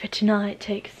ready for tonight,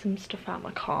 take some stuff out of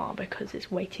my car because it's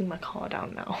weighting my car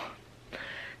down now.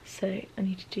 So I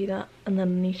need to do that, and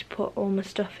then I need to put all my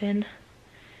stuff in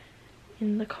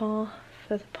the car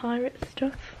for the pirate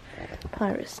stuff.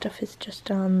 Pirate stuff is just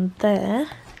down there.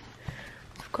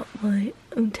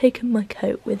 I'm taking my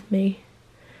coat with me,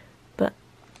 but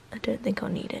I don't think I'll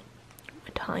need it.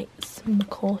 My tights, and my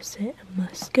corset, and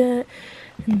my skirt,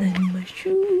 and then my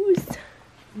shoes.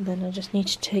 And then I just need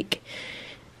to take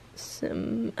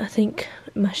some, I think,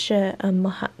 my shirt and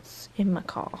my hats in my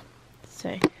car.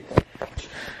 So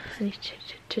I need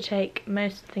to take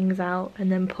most things out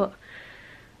and then put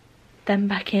them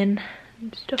back in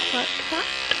and stuff like that.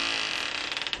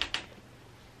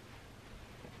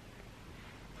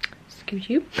 Excuse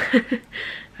you.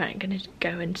 Right, I'm gonna go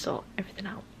and sort everything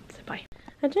out, so bye.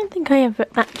 I don't think I ever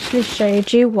actually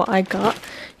showed you what I got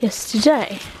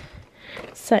yesterday.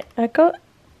 So I got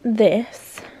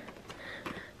this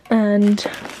and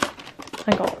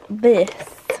I got this.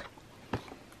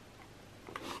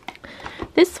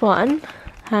 This one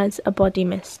has a body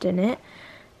mist in it,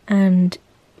 and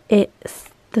it's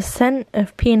the scent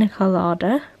of pina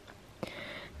colada,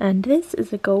 and this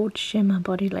is a gold shimmer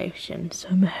body lotion, so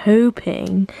I'm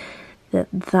hoping that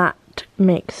that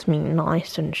makes me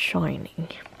nice and shiny.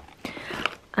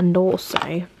 And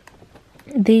also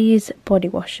these body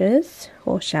washes,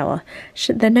 or shower,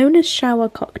 they're known as shower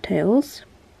cocktails.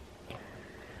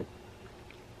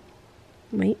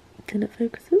 Wait till it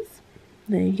focuses.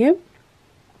 There you go.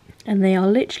 And they are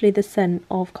literally the scent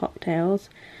of cocktails,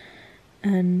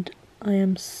 and I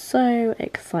am so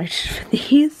excited for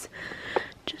these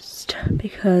just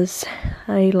because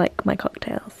I like my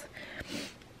cocktails,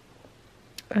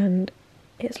 and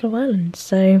it's Love Island,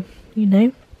 so you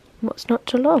know what's not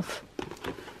to love.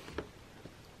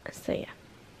 So yeah,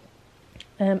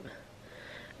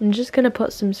 I'm just gonna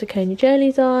put some Saucony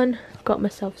jellies on. Got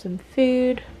myself some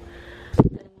food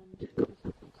and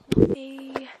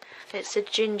coffee. It's a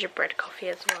gingerbread coffee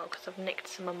as well because I've nicked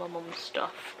some of my mum's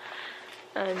stuff,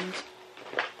 and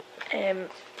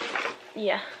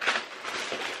yeah,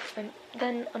 and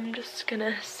then I'm just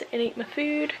gonna sit and eat my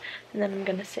food, and then I'm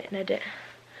gonna sit and edit,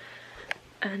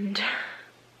 and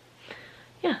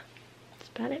yeah, that's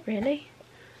about it really.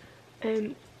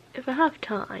 If I have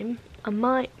time I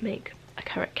might make a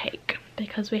carrot cake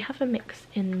because we have a mix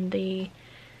in the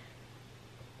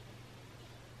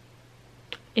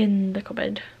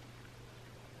cupboard.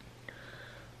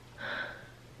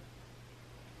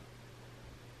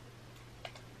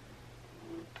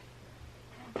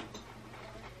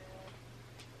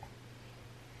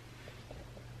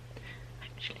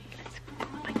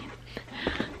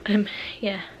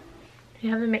 Yeah, we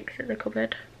have a mix at the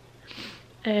cupboard,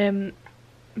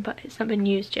 but it's not been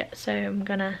used yet, so I'm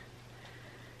gonna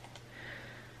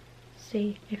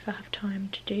see if I have time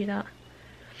to do that.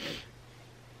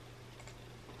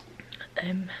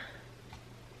 Yeah,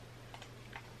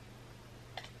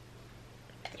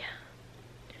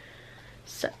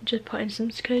 so just putting some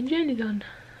Saucony jellies on.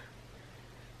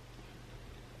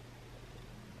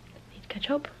 Need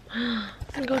ketchup. Oh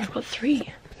my god, I've got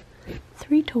three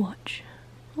to watch.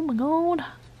 Oh my god.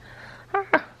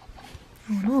 Ah.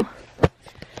 Oh no.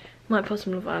 Might put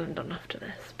some Love Island on after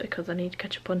this because I need to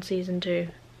catch up on season 2.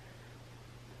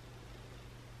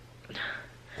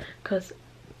 Because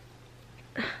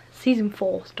season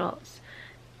 4 starts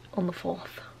on the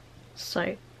 4th. So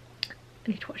I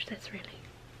need to watch this really.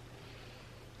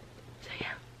 So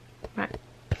yeah. Right,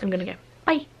 I'm gonna go.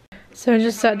 Bye. So I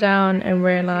just sat down and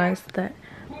realised that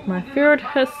my food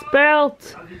has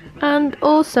spilt, and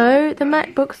also the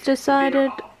MacBook's decided,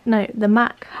 no, the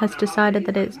Mac has decided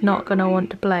that it's not going to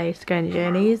want to play Scone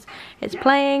Journeys. It's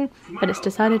playing, but it's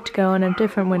decided to go on a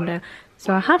different window.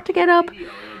 So I have to get up,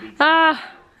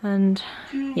 and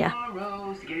yeah.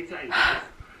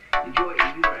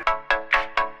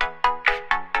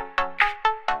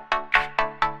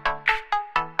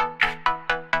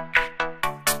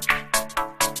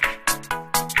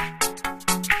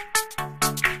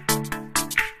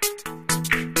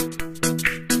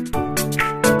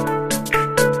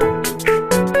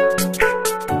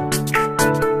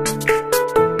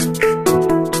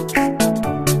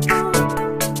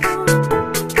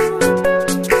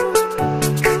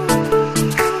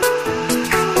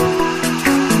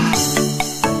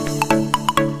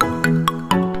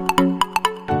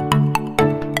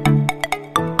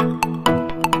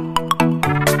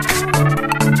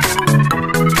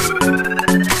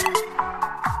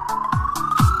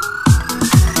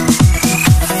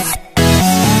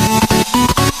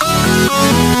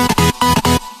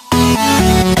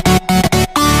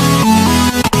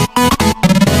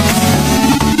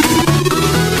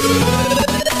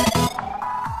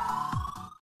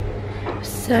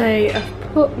 So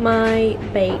I've put my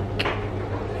bake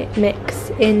mix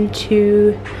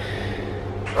into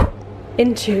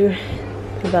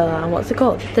the, what's it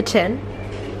called? The tin.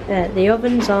 The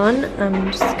oven's on.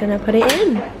 I'm just gonna put it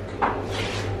in.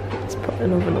 Let's put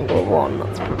an oven number 1.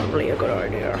 That's probably a good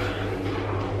idea.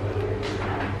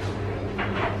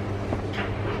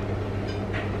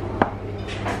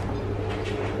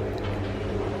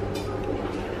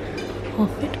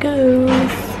 Off it goes.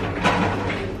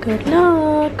 Good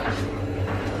luck.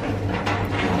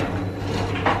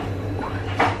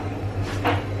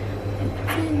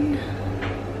 It's in.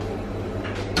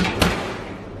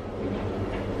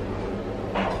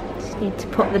 Just need to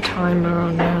put the timer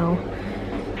on now.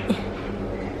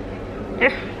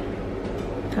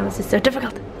 How is this so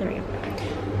difficult? There we go.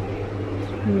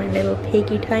 My little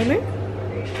piggy timer.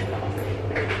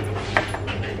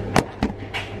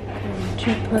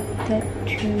 Going to put that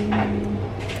to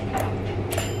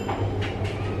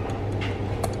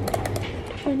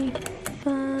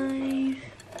 25.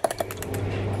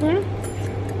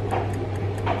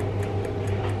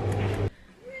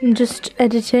 I'm just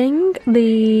editing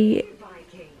the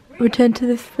Return to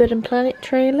the Forbidden Planet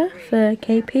trailer for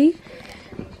KP.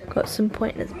 Got some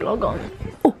Pointless blog on.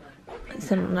 Oh,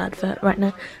 it's an advert right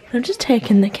now. I'm just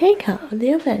taking the cake out of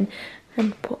the oven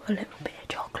and put a little bit of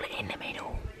chocolate in the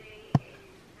middle.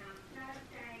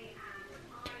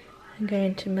 I'm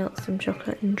going to melt some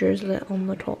chocolate and drizzle it on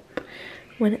the top.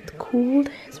 When it's cooled,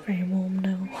 it's very warm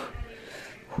now.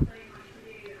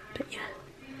 But yeah,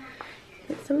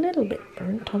 it's a little bit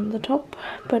burnt on the top,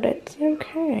 but it's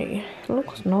okay. It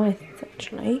looks nice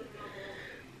actually.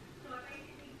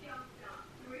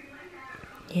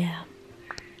 Yeah.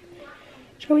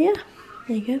 So yeah,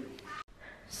 there you go.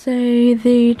 So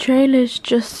the trailer's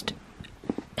just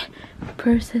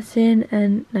processing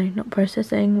and, no, not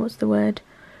processing, what's the word?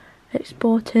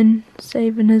 Exporting,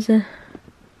 saving as a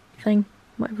thing.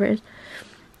 Whatever it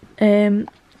is.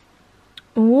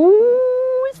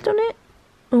 Oh, it's done it.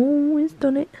 Oh, it's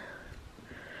done it.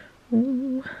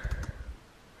 Oh.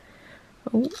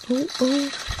 Oh, oh, oh.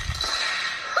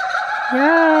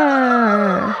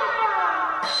 Yeah.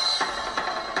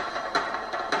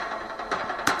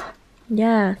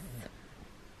 Yes.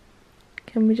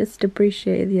 Can we just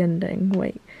appreciate the ending?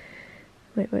 Wait.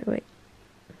 Wait.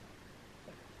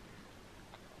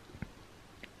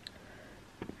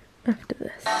 After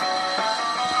this.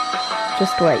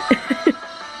 Just wait.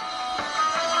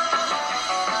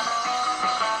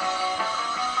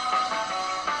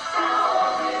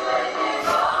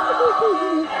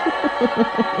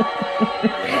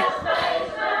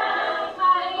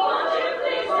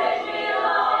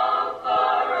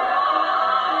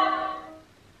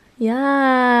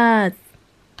 Yes.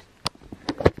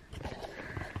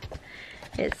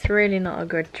 It's really not a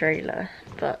good trailer,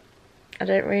 but I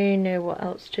don't really know what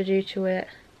else to do to it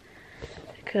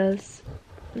because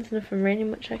there's nothing really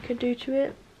much I could do to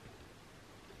it.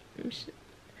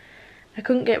 I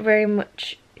couldn't get very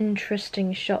much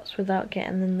interesting shots without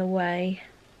getting in the way,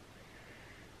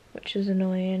 which is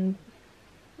annoying.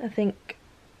 I think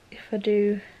if I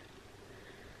do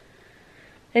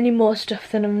any more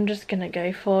stuff, then I'm just gonna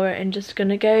go for it and just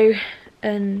gonna go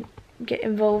and get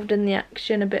involved in the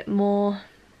action a bit more,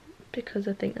 because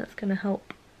I think that's gonna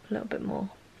help a little bit more.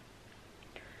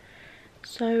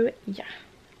 So yeah,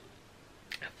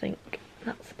 I think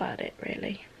that's about it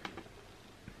really.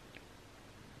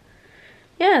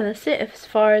 yeah, that's it as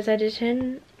far as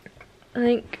editing. I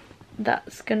think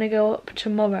that's gonna go up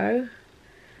tomorrow,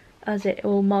 as it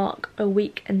will mark a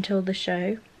week until the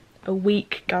show. A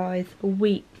week, guys, a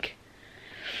week.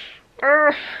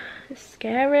 Urgh, it's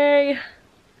scary.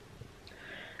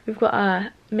 We've got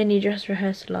our mini dress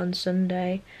rehearsal on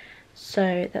Sunday,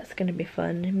 so that's gonna be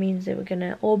fun. It means that we're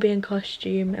gonna all be in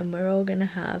costume and we're all gonna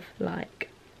have like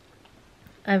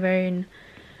our own,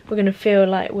 we're gonna feel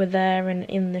like we're there and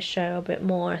in the show a bit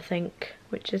more, I think,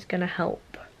 which is gonna help.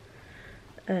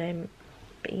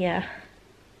 But yeah,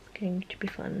 it's going to be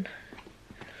fun.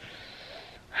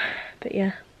 But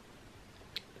yeah,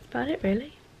 that's about it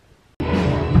really.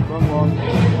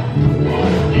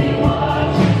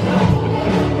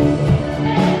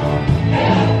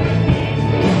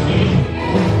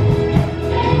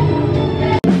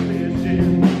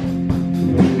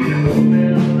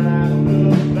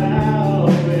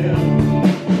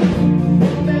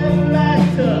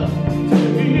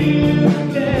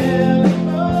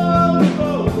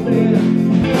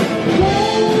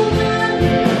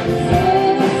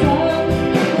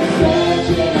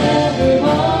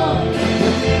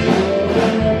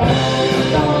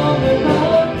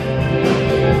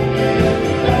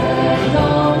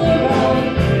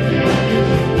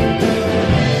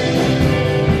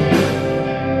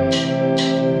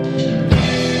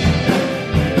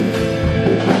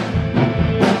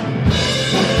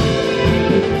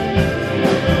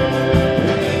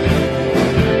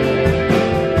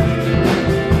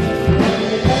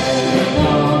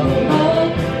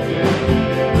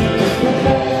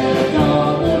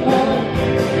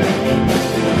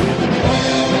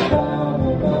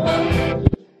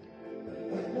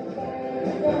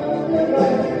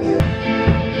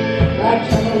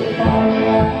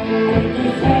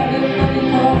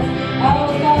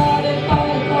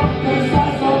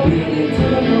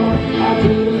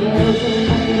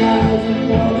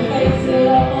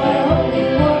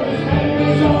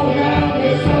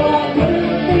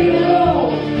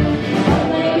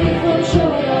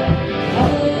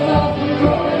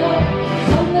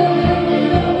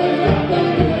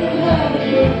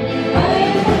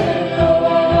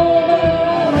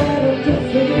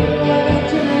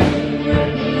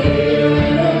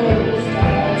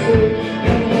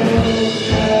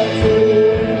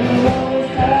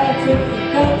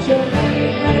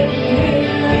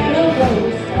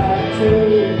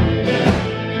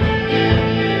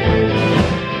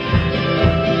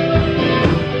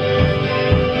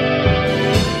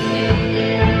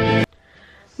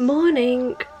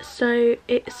 Morning, so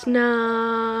it's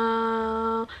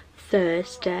now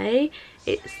Thursday.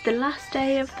 It's the last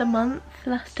day of the month,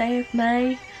 last day of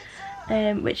May,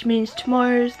 which means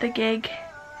tomorrow's the gig.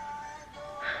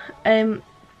 No,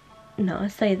 I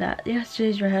say that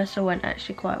yesterday's rehearsal went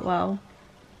actually quite well.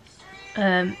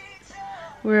 We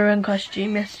were in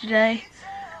costume yesterday,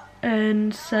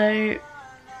 and so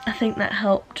I think that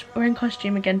helped. We're in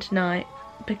costume again tonight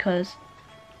because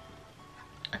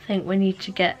I think we need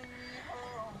to get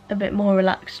a bit more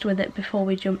relaxed with it before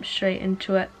we jump straight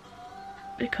into it,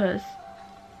 because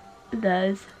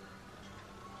there's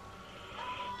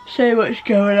so much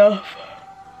going off.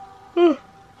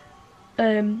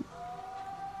 I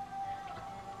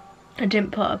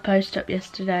didn't put a post up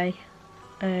yesterday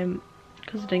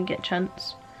because I didn't get a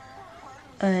chance,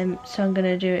 so I'm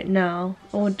gonna do it now,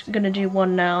 or gonna do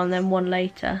one now and then one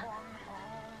later,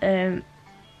 and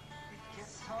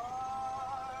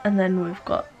then we've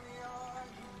got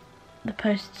the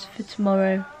posts for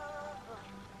tomorrow,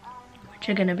 which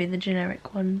are going to be the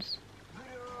generic ones.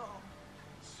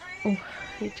 Oh, I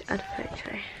need to add a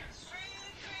photo.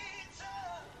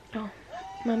 Oh,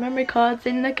 my memory card's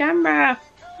in the camera.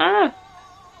 Ah!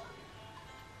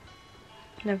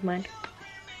 Never mind.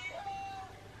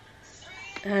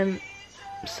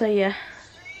 So yeah,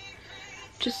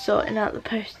 just sorting out the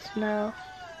posts now.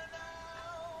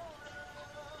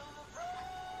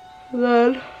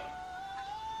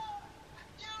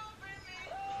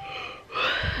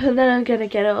 And then I'm gonna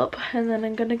get up and then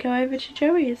I'm gonna go over to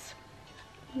Joey's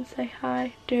and say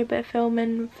hi, do a bit of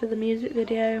filming for the music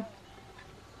video.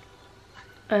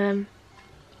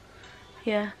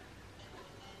 Yeah.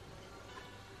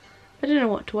 I don't know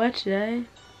what to wear today.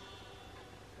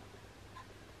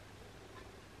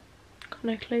 Got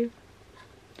no clue.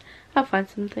 I'll find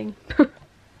something.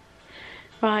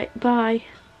 Right, bye.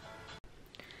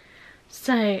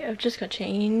 So, I've just got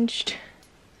changed.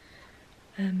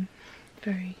 I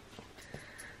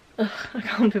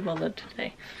can't be bothered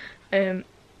today. Oh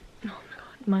my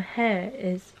god, my hair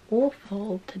is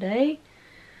awful today.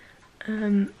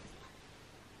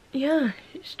 Yeah,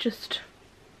 it's just,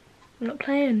 I'm not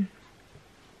playing.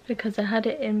 because I had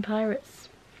it in Pirates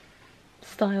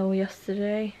style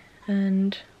yesterday,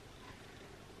 and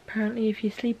apparently if you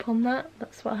sleep on that,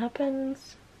 that's what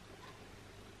happens.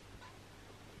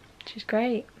 Which is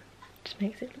great. Just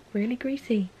makes it look really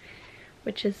greasy,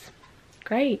 which is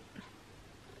great.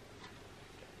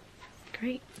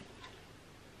 Great.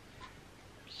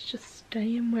 It's just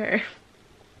staying where.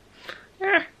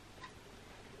 Ah.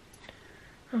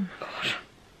 Oh my god.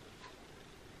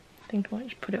 I think I might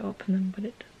just put it up and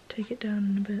then take it down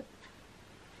in a bit.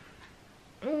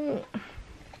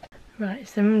 Right,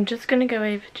 so I'm just gonna go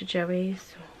over to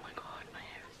Joey's. Oh my god, my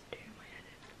hair is doing my head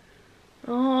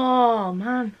in. Oh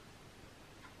man.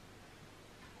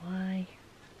 Why?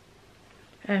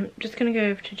 Just gonna go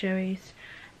over to Joey's,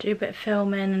 do a bit of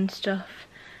filming and stuff,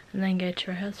 and then go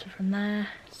to rehearsal from there.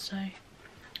 So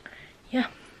yeah,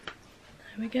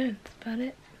 there we go, that's about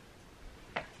it.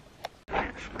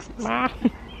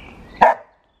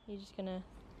 You're just gonna...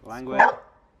 Language.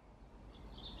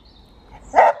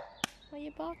 What are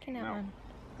you barking at, man?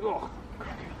 Oh.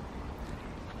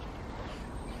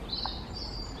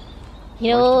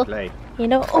 You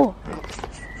know, oh!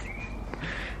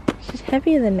 She's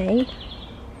heavier than me.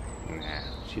 Nah,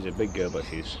 she's a big girl, but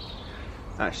she's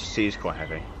quite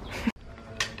heavy.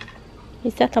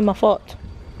 You sat on my foot.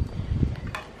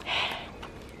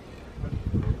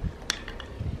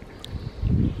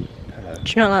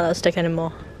 Do you not like that stick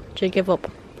anymore? Do you give up?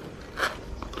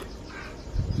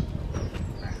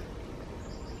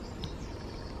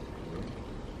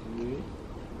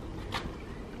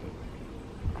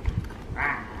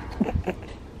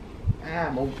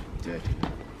 Mum. Dirty.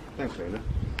 Thanks, Lola.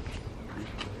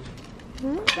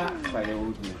 That's why they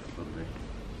always miss something.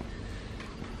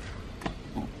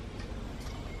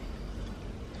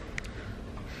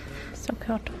 So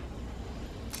cute.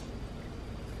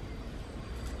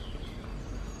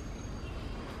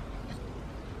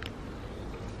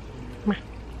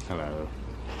 Hello.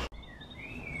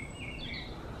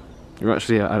 You're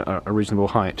actually at a reasonable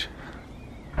height.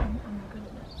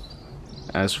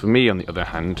 As for me, on the other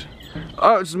hand,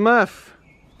 oh, it's Murph!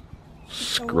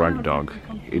 Scrag dog.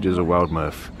 It is a wild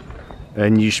Murph.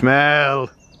 And you smell!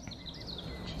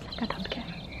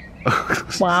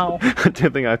 Wow. I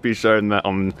don't think I'd be showing that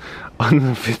on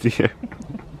the video.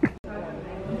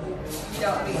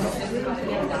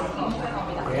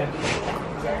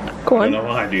 Go I on. don't know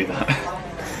why I do that.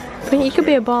 I think you could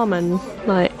be a barman,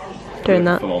 like, doing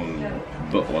that. Full on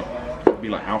butler. It'd be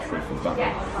like Alfred from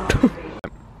Batman.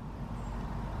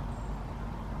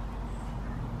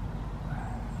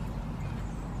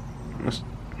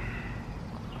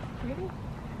 Really?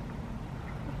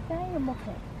 You're a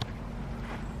muppet.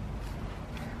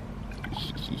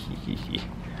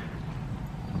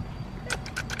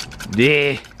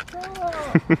 Yeah.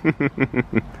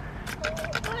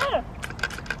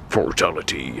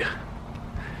 Fatality.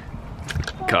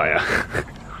 Kaya.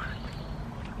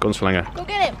 Gunslinger. Go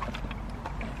get him!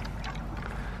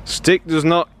 Stick does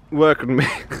not work on me.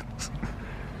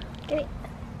 Get it.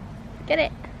 Get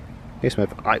it. Hey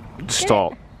Smith,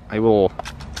 stop. I will.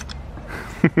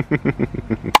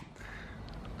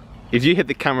 If you hit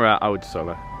the camera, I would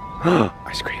solo.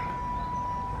 Ice cream.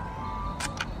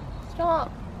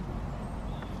 Stop.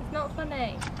 It's not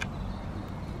funny.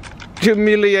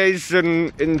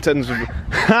 Humiliation intensive.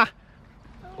 Ha!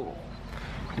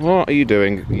 What are you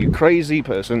doing, you crazy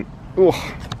person? Oh.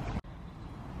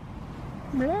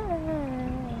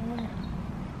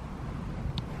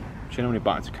 She only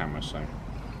bite into camera, so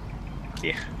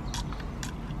yeah.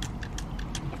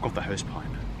 I've got the hose pipe.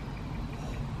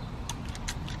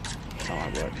 That's how I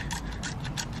work.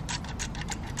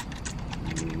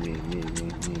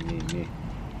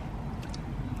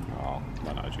 Oh,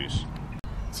 banana juice.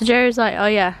 So Jerry's like, oh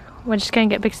yeah, we're just going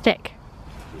to get a big stick.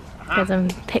 Get some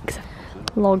picks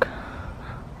log.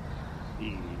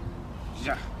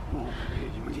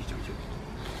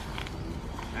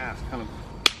 That's kind of...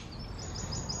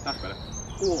 That's better.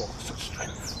 Oh, such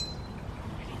strength.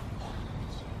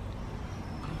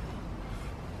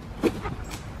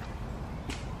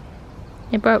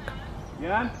 It broke.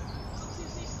 Yeah?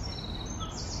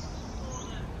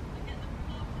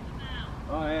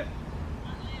 Oh yeah.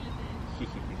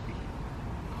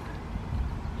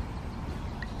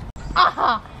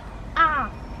 Aha! Ah!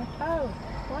 My toe!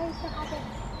 Why is that happening?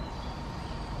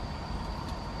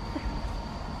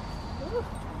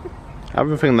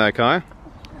 Everything there, Kai.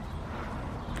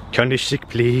 Candy stick,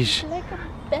 please. Like a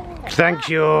bear. Thank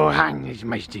you. Hang is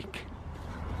my stick.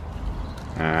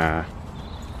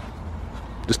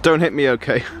 Just don't hit me,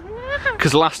 okay?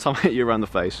 Because last time I hit you around the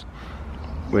face.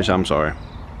 Which I'm sorry.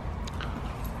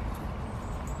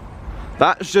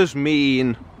 That's just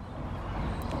mean.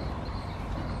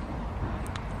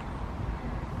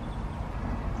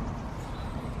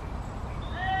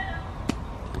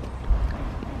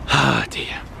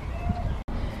 here.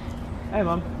 Hey,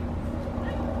 Mum.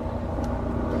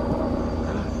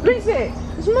 Lucy!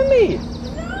 It's Mummy!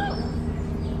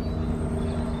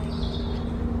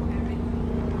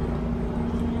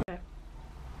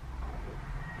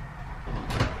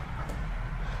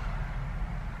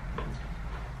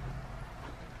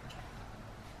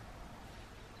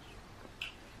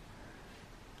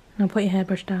 Now put your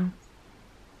hairbrush down.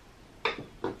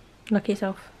 Look at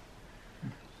yourself.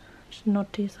 Just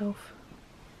nod to yourself.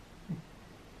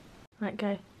 Right,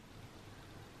 go.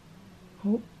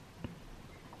 Oh.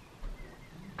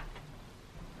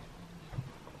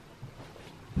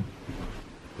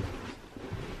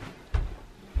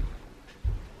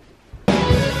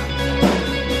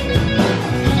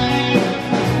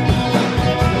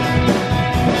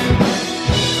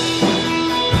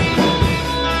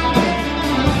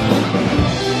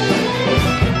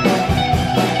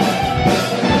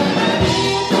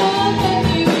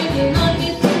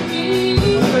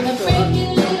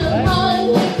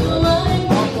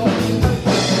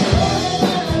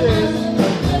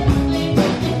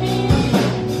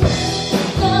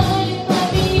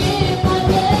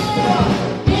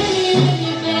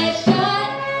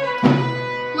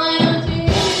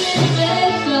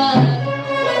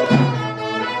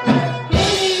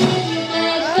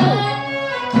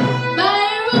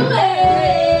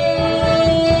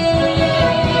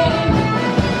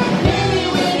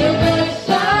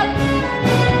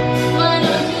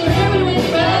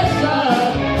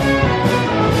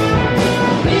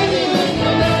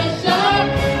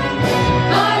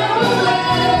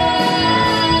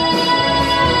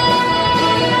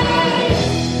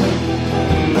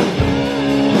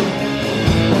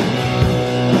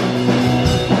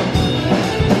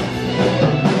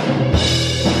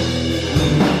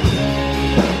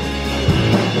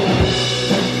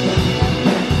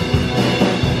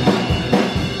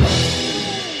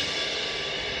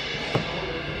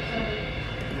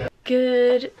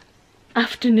 Good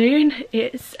afternoon.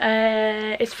 It's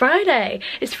Friday.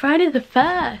 It's Friday the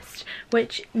 1st,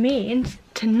 which means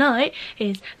tonight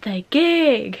is the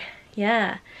gig.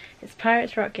 Yeah, it's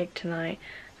Pirates Rock gig tonight,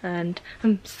 and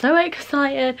I'm so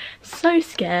excited, so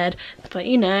scared, but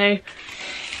you know, I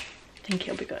think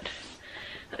it'll be good.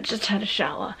 I just had a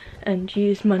shower and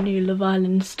used my new Love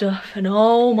Island stuff, and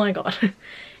oh my god,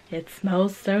 it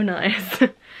smells so nice.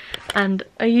 And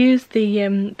I used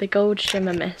the gold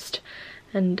shimmer mist,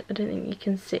 and I don't think you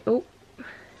can see. Oh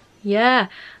yeah,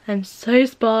 I'm so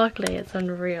sparkly, it's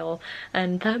unreal,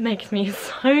 and that makes me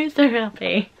so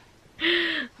happy.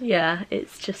 Yeah,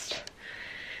 it's just,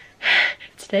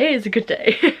 today is a good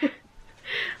day.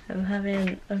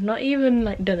 I've not even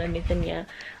like done anything yet.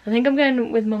 I think I'm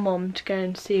going with my mum to go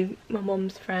and see my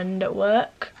mum's friend at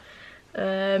work,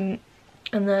 and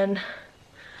then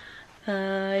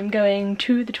I'm going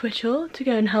to the Twitchell to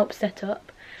go and help set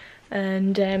up,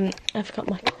 and I've got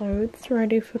my clothes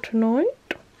ready for tonight,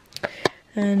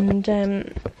 and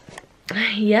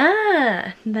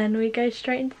yeah, then we go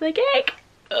straight into the gig.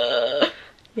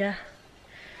 Yeah,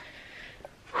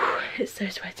 it's so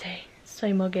sweaty,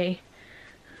 so muggy,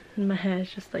 and my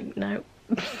hair's just like, no.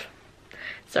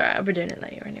 It's alright, I'll be doing it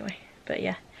later anyway, but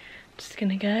yeah, just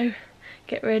gonna go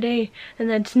get ready, and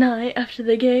then tonight after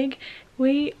the gig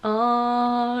we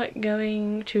are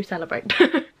going to celebrate.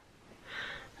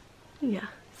 Yeah,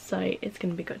 so it's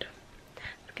gonna be good.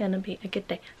 It's gonna be a good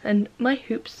day. And my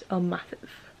hoops are massive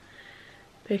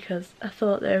because I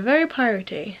thought they were very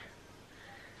piratey,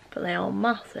 but they are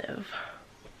massive.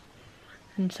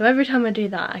 And so every time I do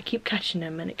that I keep catching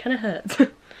them and it kind of hurts.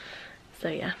 So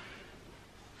yeah.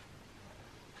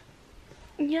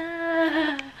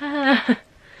 Yeah.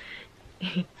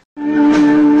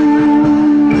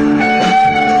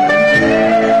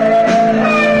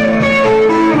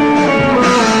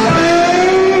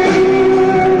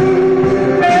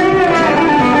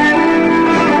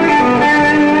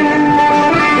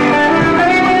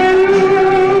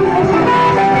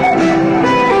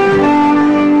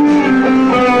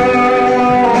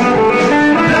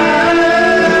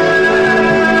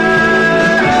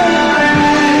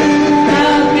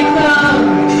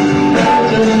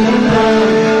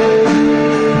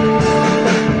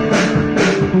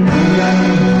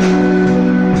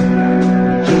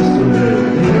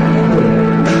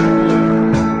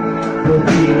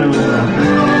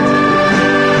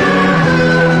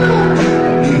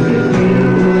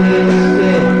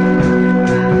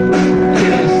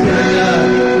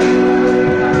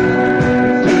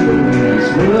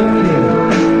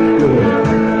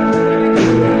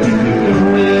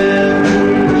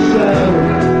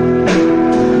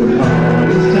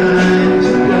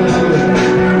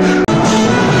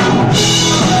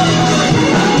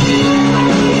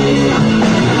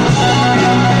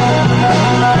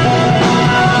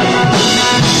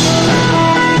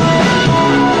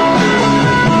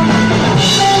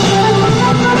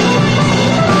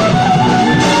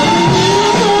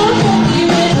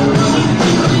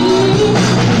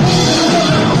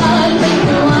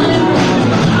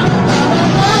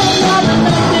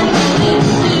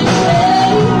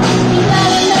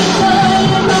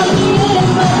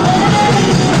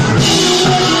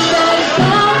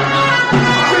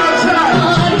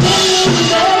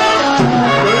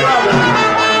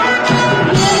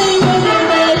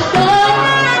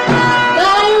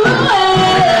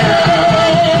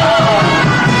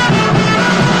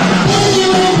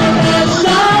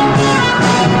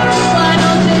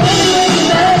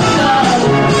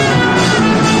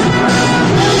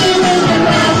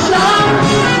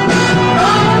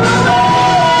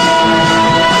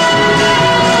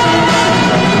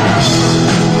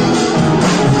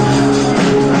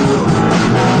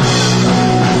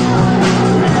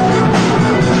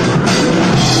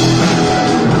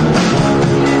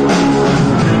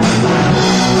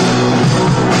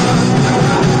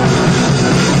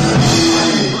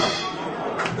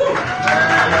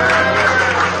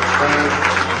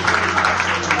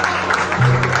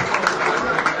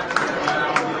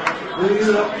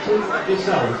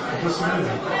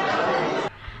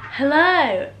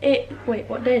 Hello. Wait,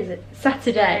 what day is it?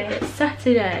 Saturday. It's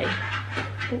Saturday.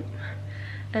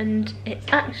 And it's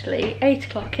actually 8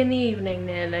 o'clock in the evening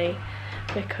nearly,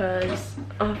 because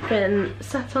I've been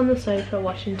sat on the sofa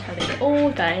watching telly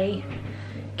all day,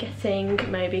 getting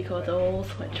Moby cuddles,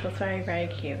 which was very, very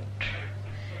cute.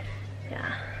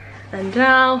 Yeah. And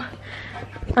now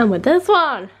I'm with this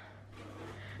one.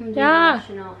 Yeah.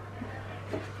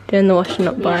 Doing the washing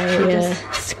up by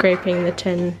scraping the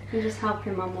tin. I'm just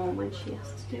helping my mum when she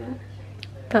has to do it.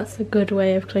 That's a good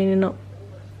way of cleaning up.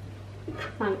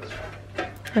 Thanks.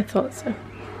 I thought so.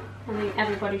 I think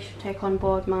everybody should take on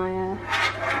board my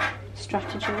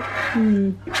strategy.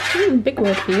 Big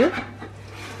word for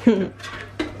you.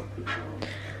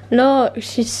 Look,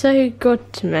 she's so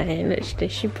good to me, literally.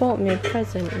 She bought me a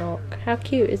present, look. How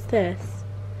cute is this?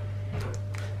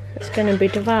 It's going to be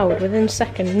devoured within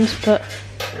seconds, but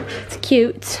it's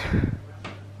cute.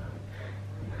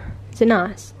 Is it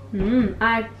nice?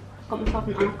 I got myself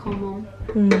an icon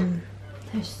one.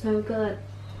 They're so good.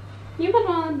 You've had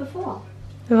one before.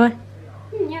 Have I?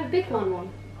 You had a big one.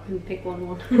 Big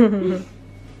one.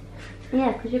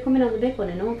 Yeah, because you're coming on the big one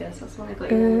in August. That's why I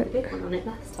got you the big one on it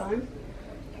last time.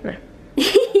 No.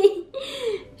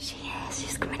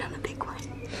 She's coming on the big one.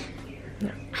 No.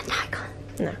 An icon.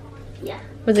 No. Yeah.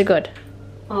 Was it good?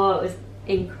 Oh, it was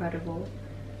incredible.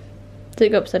 Did it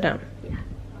go upside down? Yeah.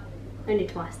 Only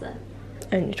twice though.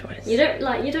 Only twice. You don't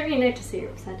really notice it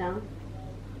upside down.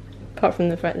 Apart from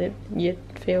the fact that you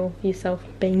feel yourself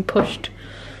being pushed,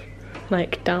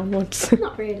 like, downwards.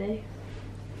 Not really.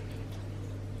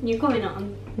 You're going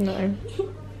on. No.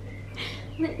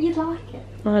 You'd like it.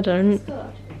 I don't. It's good.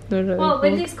 No, no, Well, no.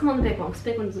 at least come on the big one, because the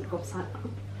big one doesn't go upside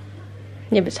down.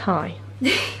 Yeah, but it's high.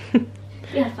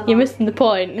 Yeah, for You're missing the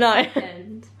point. No.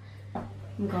 second. Oh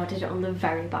my god, I did it on the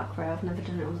very back row. I've never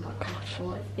done it on the back row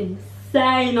before. It's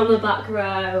insane on the back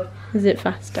row. Is it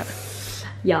faster?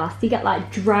 Yeah, so you get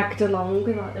like dragged along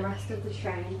with like the rest of the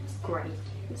train. It's great.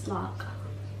 It's like,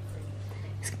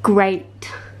 it's great.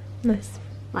 Nice.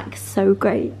 Like so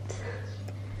great.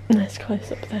 Nice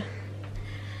close up there.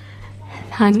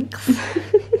 Thanks.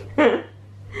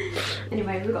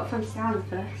 Anyway, we've got Fantasy Island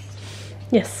first.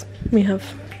 Yes, we have.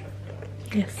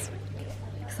 Yes.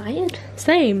 Excited?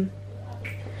 Same.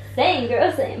 Same,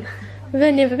 girl, same. We've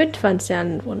only ever been to Fantasy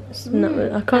Island once. And that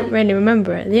was, I can't really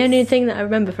remember it. The only thing that I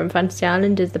remember from Fantasy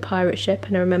Island is the pirate ship,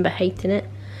 and I remember hating it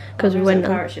because we went There's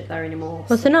no on. pirate ship there anymore.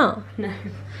 Was there not? No.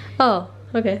 Oh,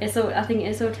 okay. It's all, I think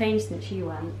it's all changed since you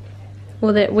went.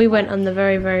 Well, we went on the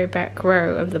very, very back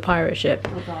row of the pirate ship,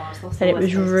 Oh god, that's and it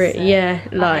was I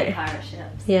like, hate pirate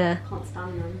ships. yeah. Can't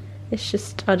stand them. It's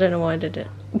just, I don't know why I did it.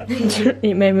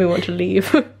 It made me want to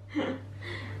leave.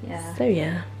 Yeah. So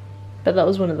yeah, but that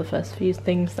was one of the first few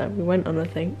things that we went on, I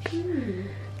think.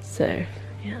 So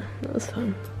yeah, that was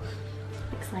fun.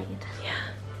 Excited. Yeah.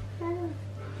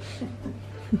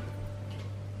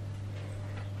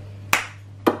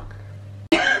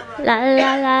 La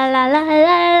la la la la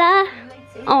la la.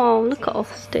 Oh, look at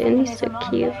Austin, he's so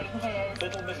cute.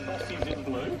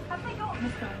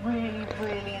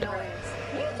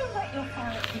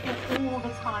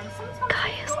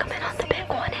 Kaya's coming on the big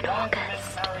one in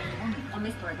August.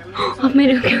 I've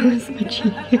made her go as much.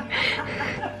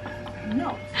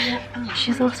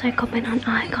 She's also coming on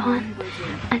Icon,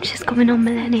 and she's coming on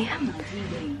Millennium.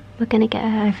 We're gonna get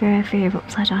her over her fear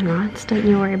upside down rides, don't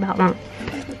you worry about that.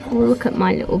 Oh, look at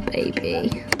my little baby.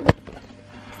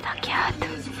 Is that cute?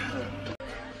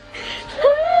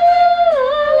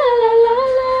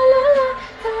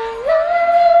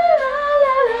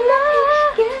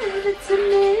 Give it to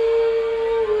me.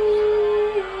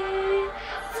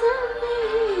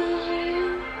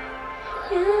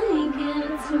 Give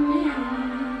it to me.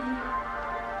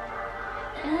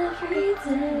 Every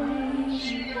day.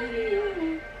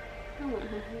 I want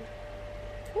her.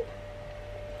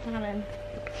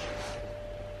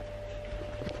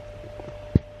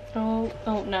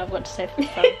 Oh no, I've got to say for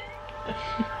fun.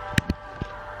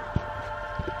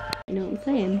 You know what I'm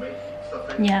saying?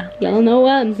 Yeah. Y'all know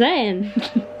what I'm saying.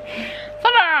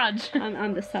 Savage!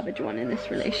 I'm the savage one in this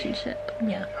relationship.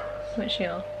 Yeah. Which you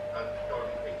are.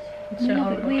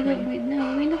 We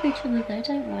love each other though,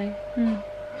 don't we?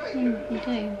 We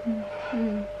do.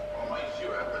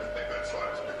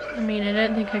 I mean, I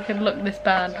don't think I could look this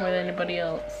bad with anybody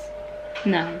else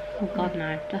No. Oh god,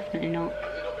 no. Definitely not.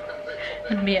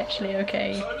 and be actually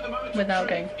okay without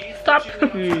going, stop!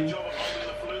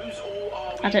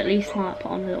 I'd at least like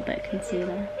put on a little bit of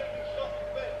concealer.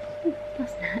 Ooh,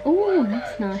 that's nice. Oh,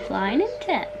 that's nice line, isn't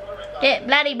it? Get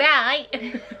bloody bright!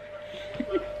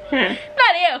 Bloody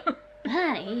hell!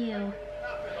 Bloody ew.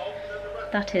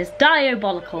 That is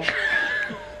diabolical.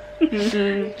 New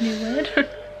word.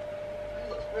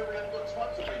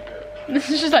 This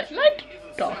is just like light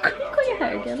dark. Got your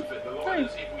hair again.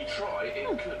 Nice.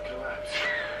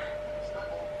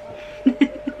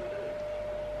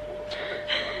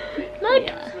 Light.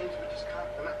 Yeah.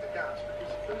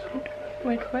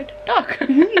 Wait. Dark.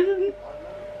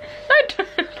 Light.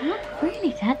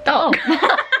 Really dead. Dark.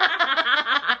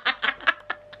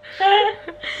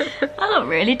 I look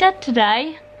really dead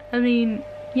today. I mean,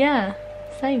 yeah,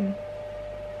 same.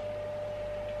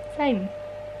 Same.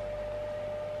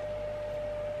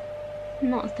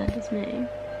 Not as dead as me.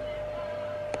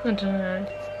 I don't know.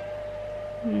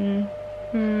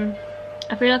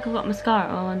 I feel like I've got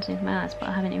mascara all underneath my eyes, but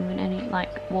I haven't even any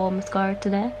like worn mascara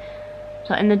today.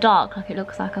 So in the dark, like it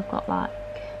looks like I've got like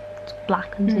it's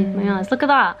black underneath my eyes. Look at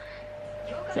that.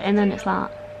 So, and then it's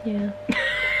like Yeah.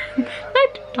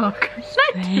 Light. Dark.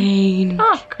 Light. rain.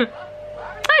 Dark.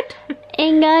 Light.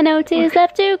 Ain't got no tears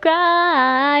left to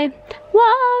cry.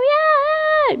 Whoa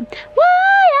yeah, whoa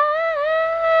yeah.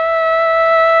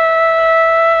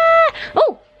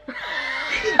 Oh.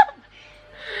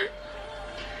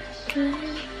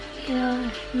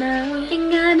 No.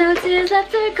 Ain't got no tears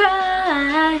left to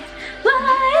cry.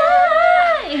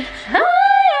 Why?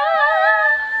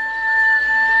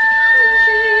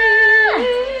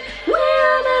 We're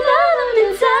on another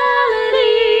mentality.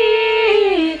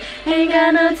 Ain't got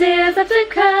no tears left to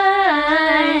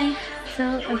cry. So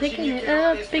I'm picking it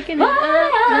up, loving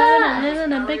and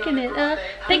living, I'm picking it up,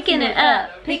 Picking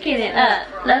it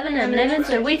up, loving and living,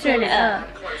 so we turn it up.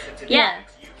 Yeah,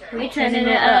 we turning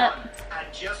it up.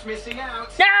 Just missing out.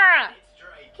 Yeah!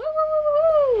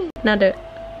 Now do it.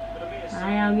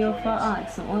 I am your father.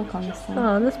 It's not work on this thing.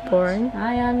 Oh, that's boring.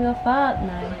 I am your father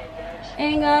now.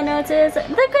 Ain't got no tears. The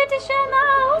greatest show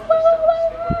now.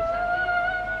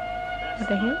 What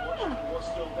the hell?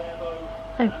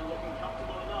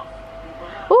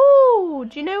 Oh. Ooh,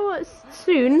 do you know what's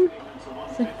soon?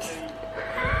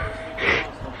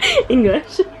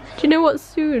 English. Do you know what's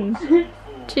soon? Do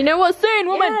you know what's soon,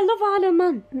 woman? Yeah, Love Island,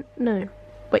 man. No.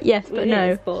 But yes, but no.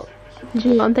 It is, but Do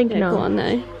you know what I'm thinking yeah, of? go on,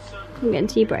 no. I'm getting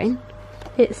T-brain.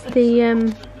 It's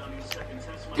the,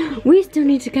 We still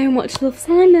need to go and watch Love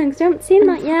Island because I haven't seen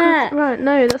that yet. Right,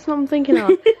 no, that's what I'm thinking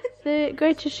of. The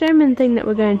Greatest Showman thing that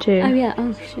we're going to. Oh yeah.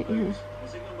 Oh shit. Yeah.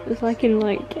 It was like in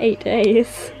like 8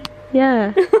 days.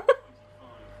 Yeah.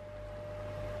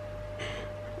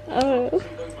 Oh.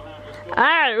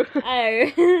 Ow!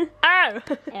 Oh. Ow!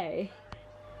 Oh.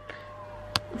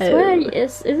 I swear,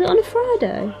 is it on a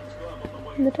Friday?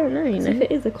 I don't know, you If know.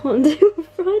 it is, I can't do a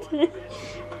Friday.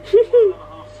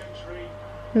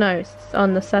 No, it's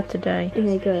on the Saturday.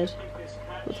 Okay, good.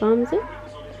 What time is it?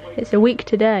 It's a week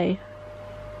today.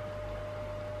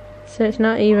 So it's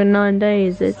not even 9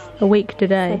 days, it's a week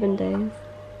today. 7 days.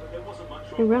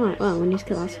 Oh, right, well, we need to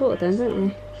get that sorted then, don't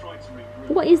we?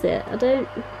 What is it? I don't...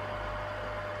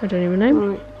 I don't even know.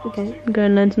 Right, okay. Go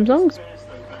and learn some songs.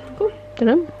 Cool. Don't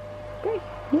know. Great.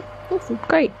 Yeah. Awesome.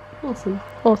 Great. Awesome.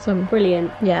 Awesome.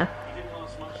 Brilliant. Yeah.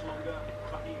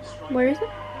 Where is it?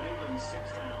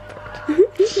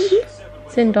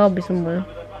 It's in Derby somewhere.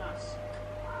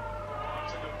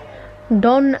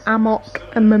 Don Amok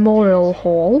Memorial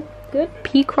Hall. Good.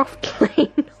 Peacroft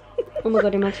Lane. Oh my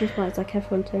god, imagine if it's like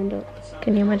everyone turned up.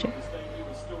 Can you imagine?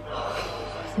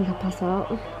 I think I'll pass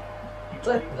out.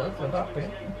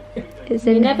 It's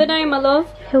You in never know, my love.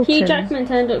 Hilton. Hugh Jackman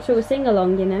turned up to a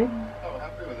sing-along, you know.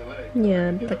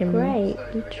 Yeah, fucking Great.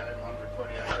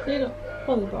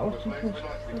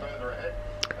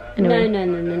 Anyway.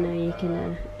 No, you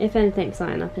can, if anything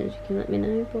exciting happens, you can let me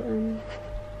know, but,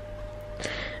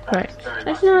 Right.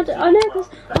 Actually, no, I know, because,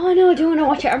 oh no, I do want to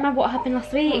watch it. I remember what happened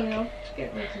last week.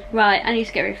 Right, I need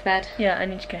to get ready for bed. Yeah, I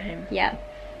need to go home. Yeah.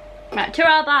 Right,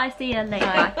 ta-ra, bye, see you later,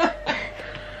 bye.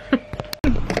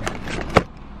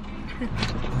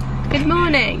 Good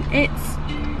morning, it's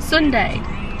Sunday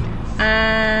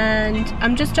and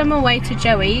I'm just on my way to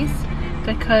Joey's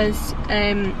because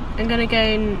I'm gonna go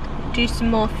and do some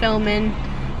more filming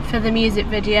for the music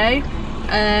video.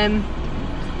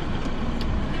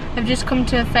 I've just come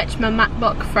to fetch my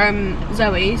MacBook from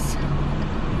Zoe's.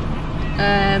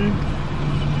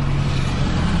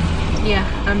 Yeah,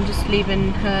 I'm just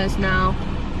leaving hers now.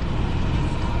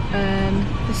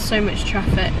 There's so much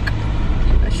traffic.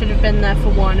 I should have been there for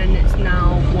 1 and it's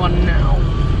now 1 now.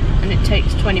 And it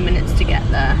takes 20 minutes to get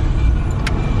there.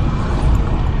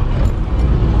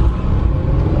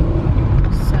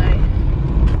 So,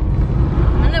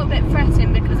 I'm a little bit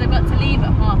fretting because I've got to leave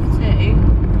at 2:30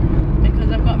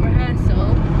 because I've got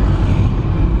rehearsal.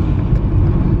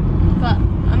 But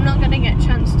I'm not going to get a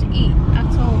chance to eat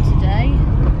at all today.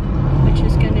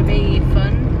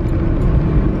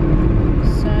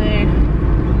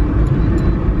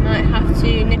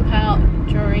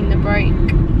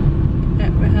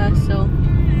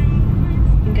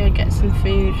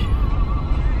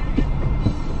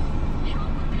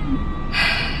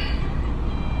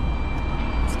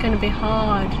 going to be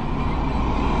hard.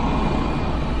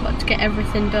 Got to get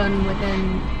everything done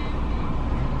within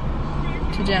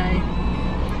today.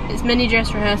 It's mini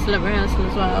dress rehearsal at rehearsal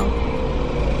as well.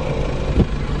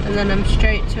 And then I'm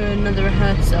straight to another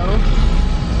rehearsal.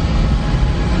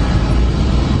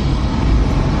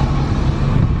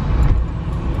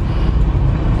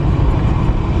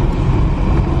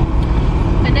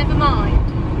 But never mind.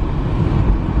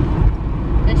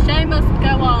 The show must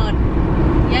go on.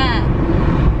 Yeah.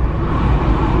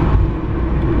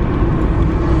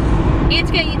 You need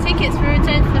to get your tickets for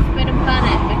Return to the Forbidden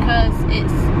Planet because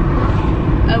it's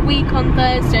a week on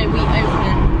Thursday we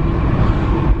open.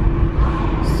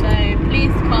 So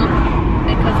please come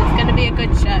because it's going to be a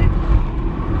good show. So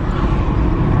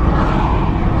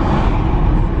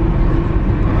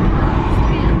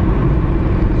yeah,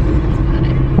 that's about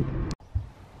it.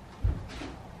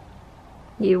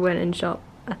 You weren't in shot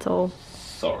at all.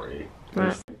 Sorry.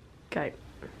 Right, go.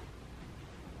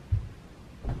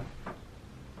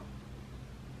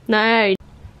 No.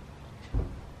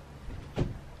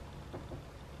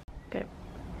 Go.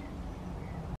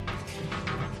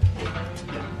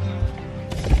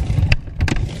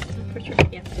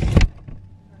 Yeah.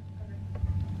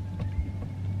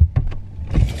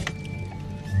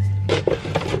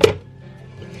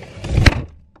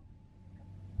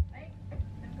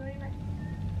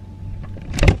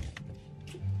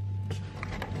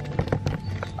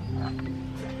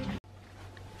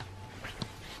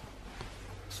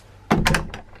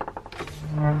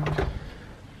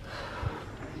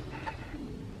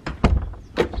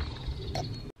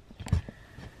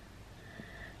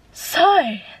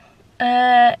 So,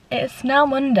 it's now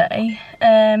Monday,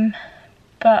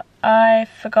 but I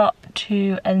forgot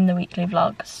to end the weekly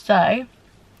vlog, so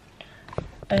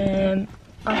I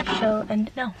shall end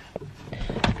it now.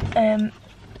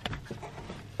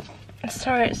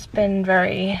 Sorry it's been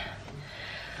very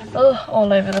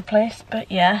all over the place,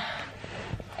 but yeah,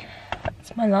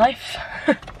 that's my life.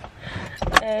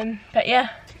 But yeah,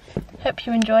 hope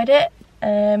you enjoyed it.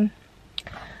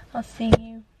 I'll see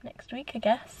you next week, I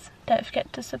guess. Don't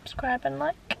forget to subscribe and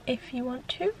like if you want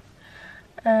to.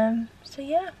 So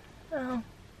yeah,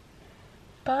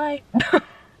 bye.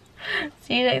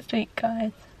 See you next week,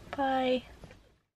 guys. Bye.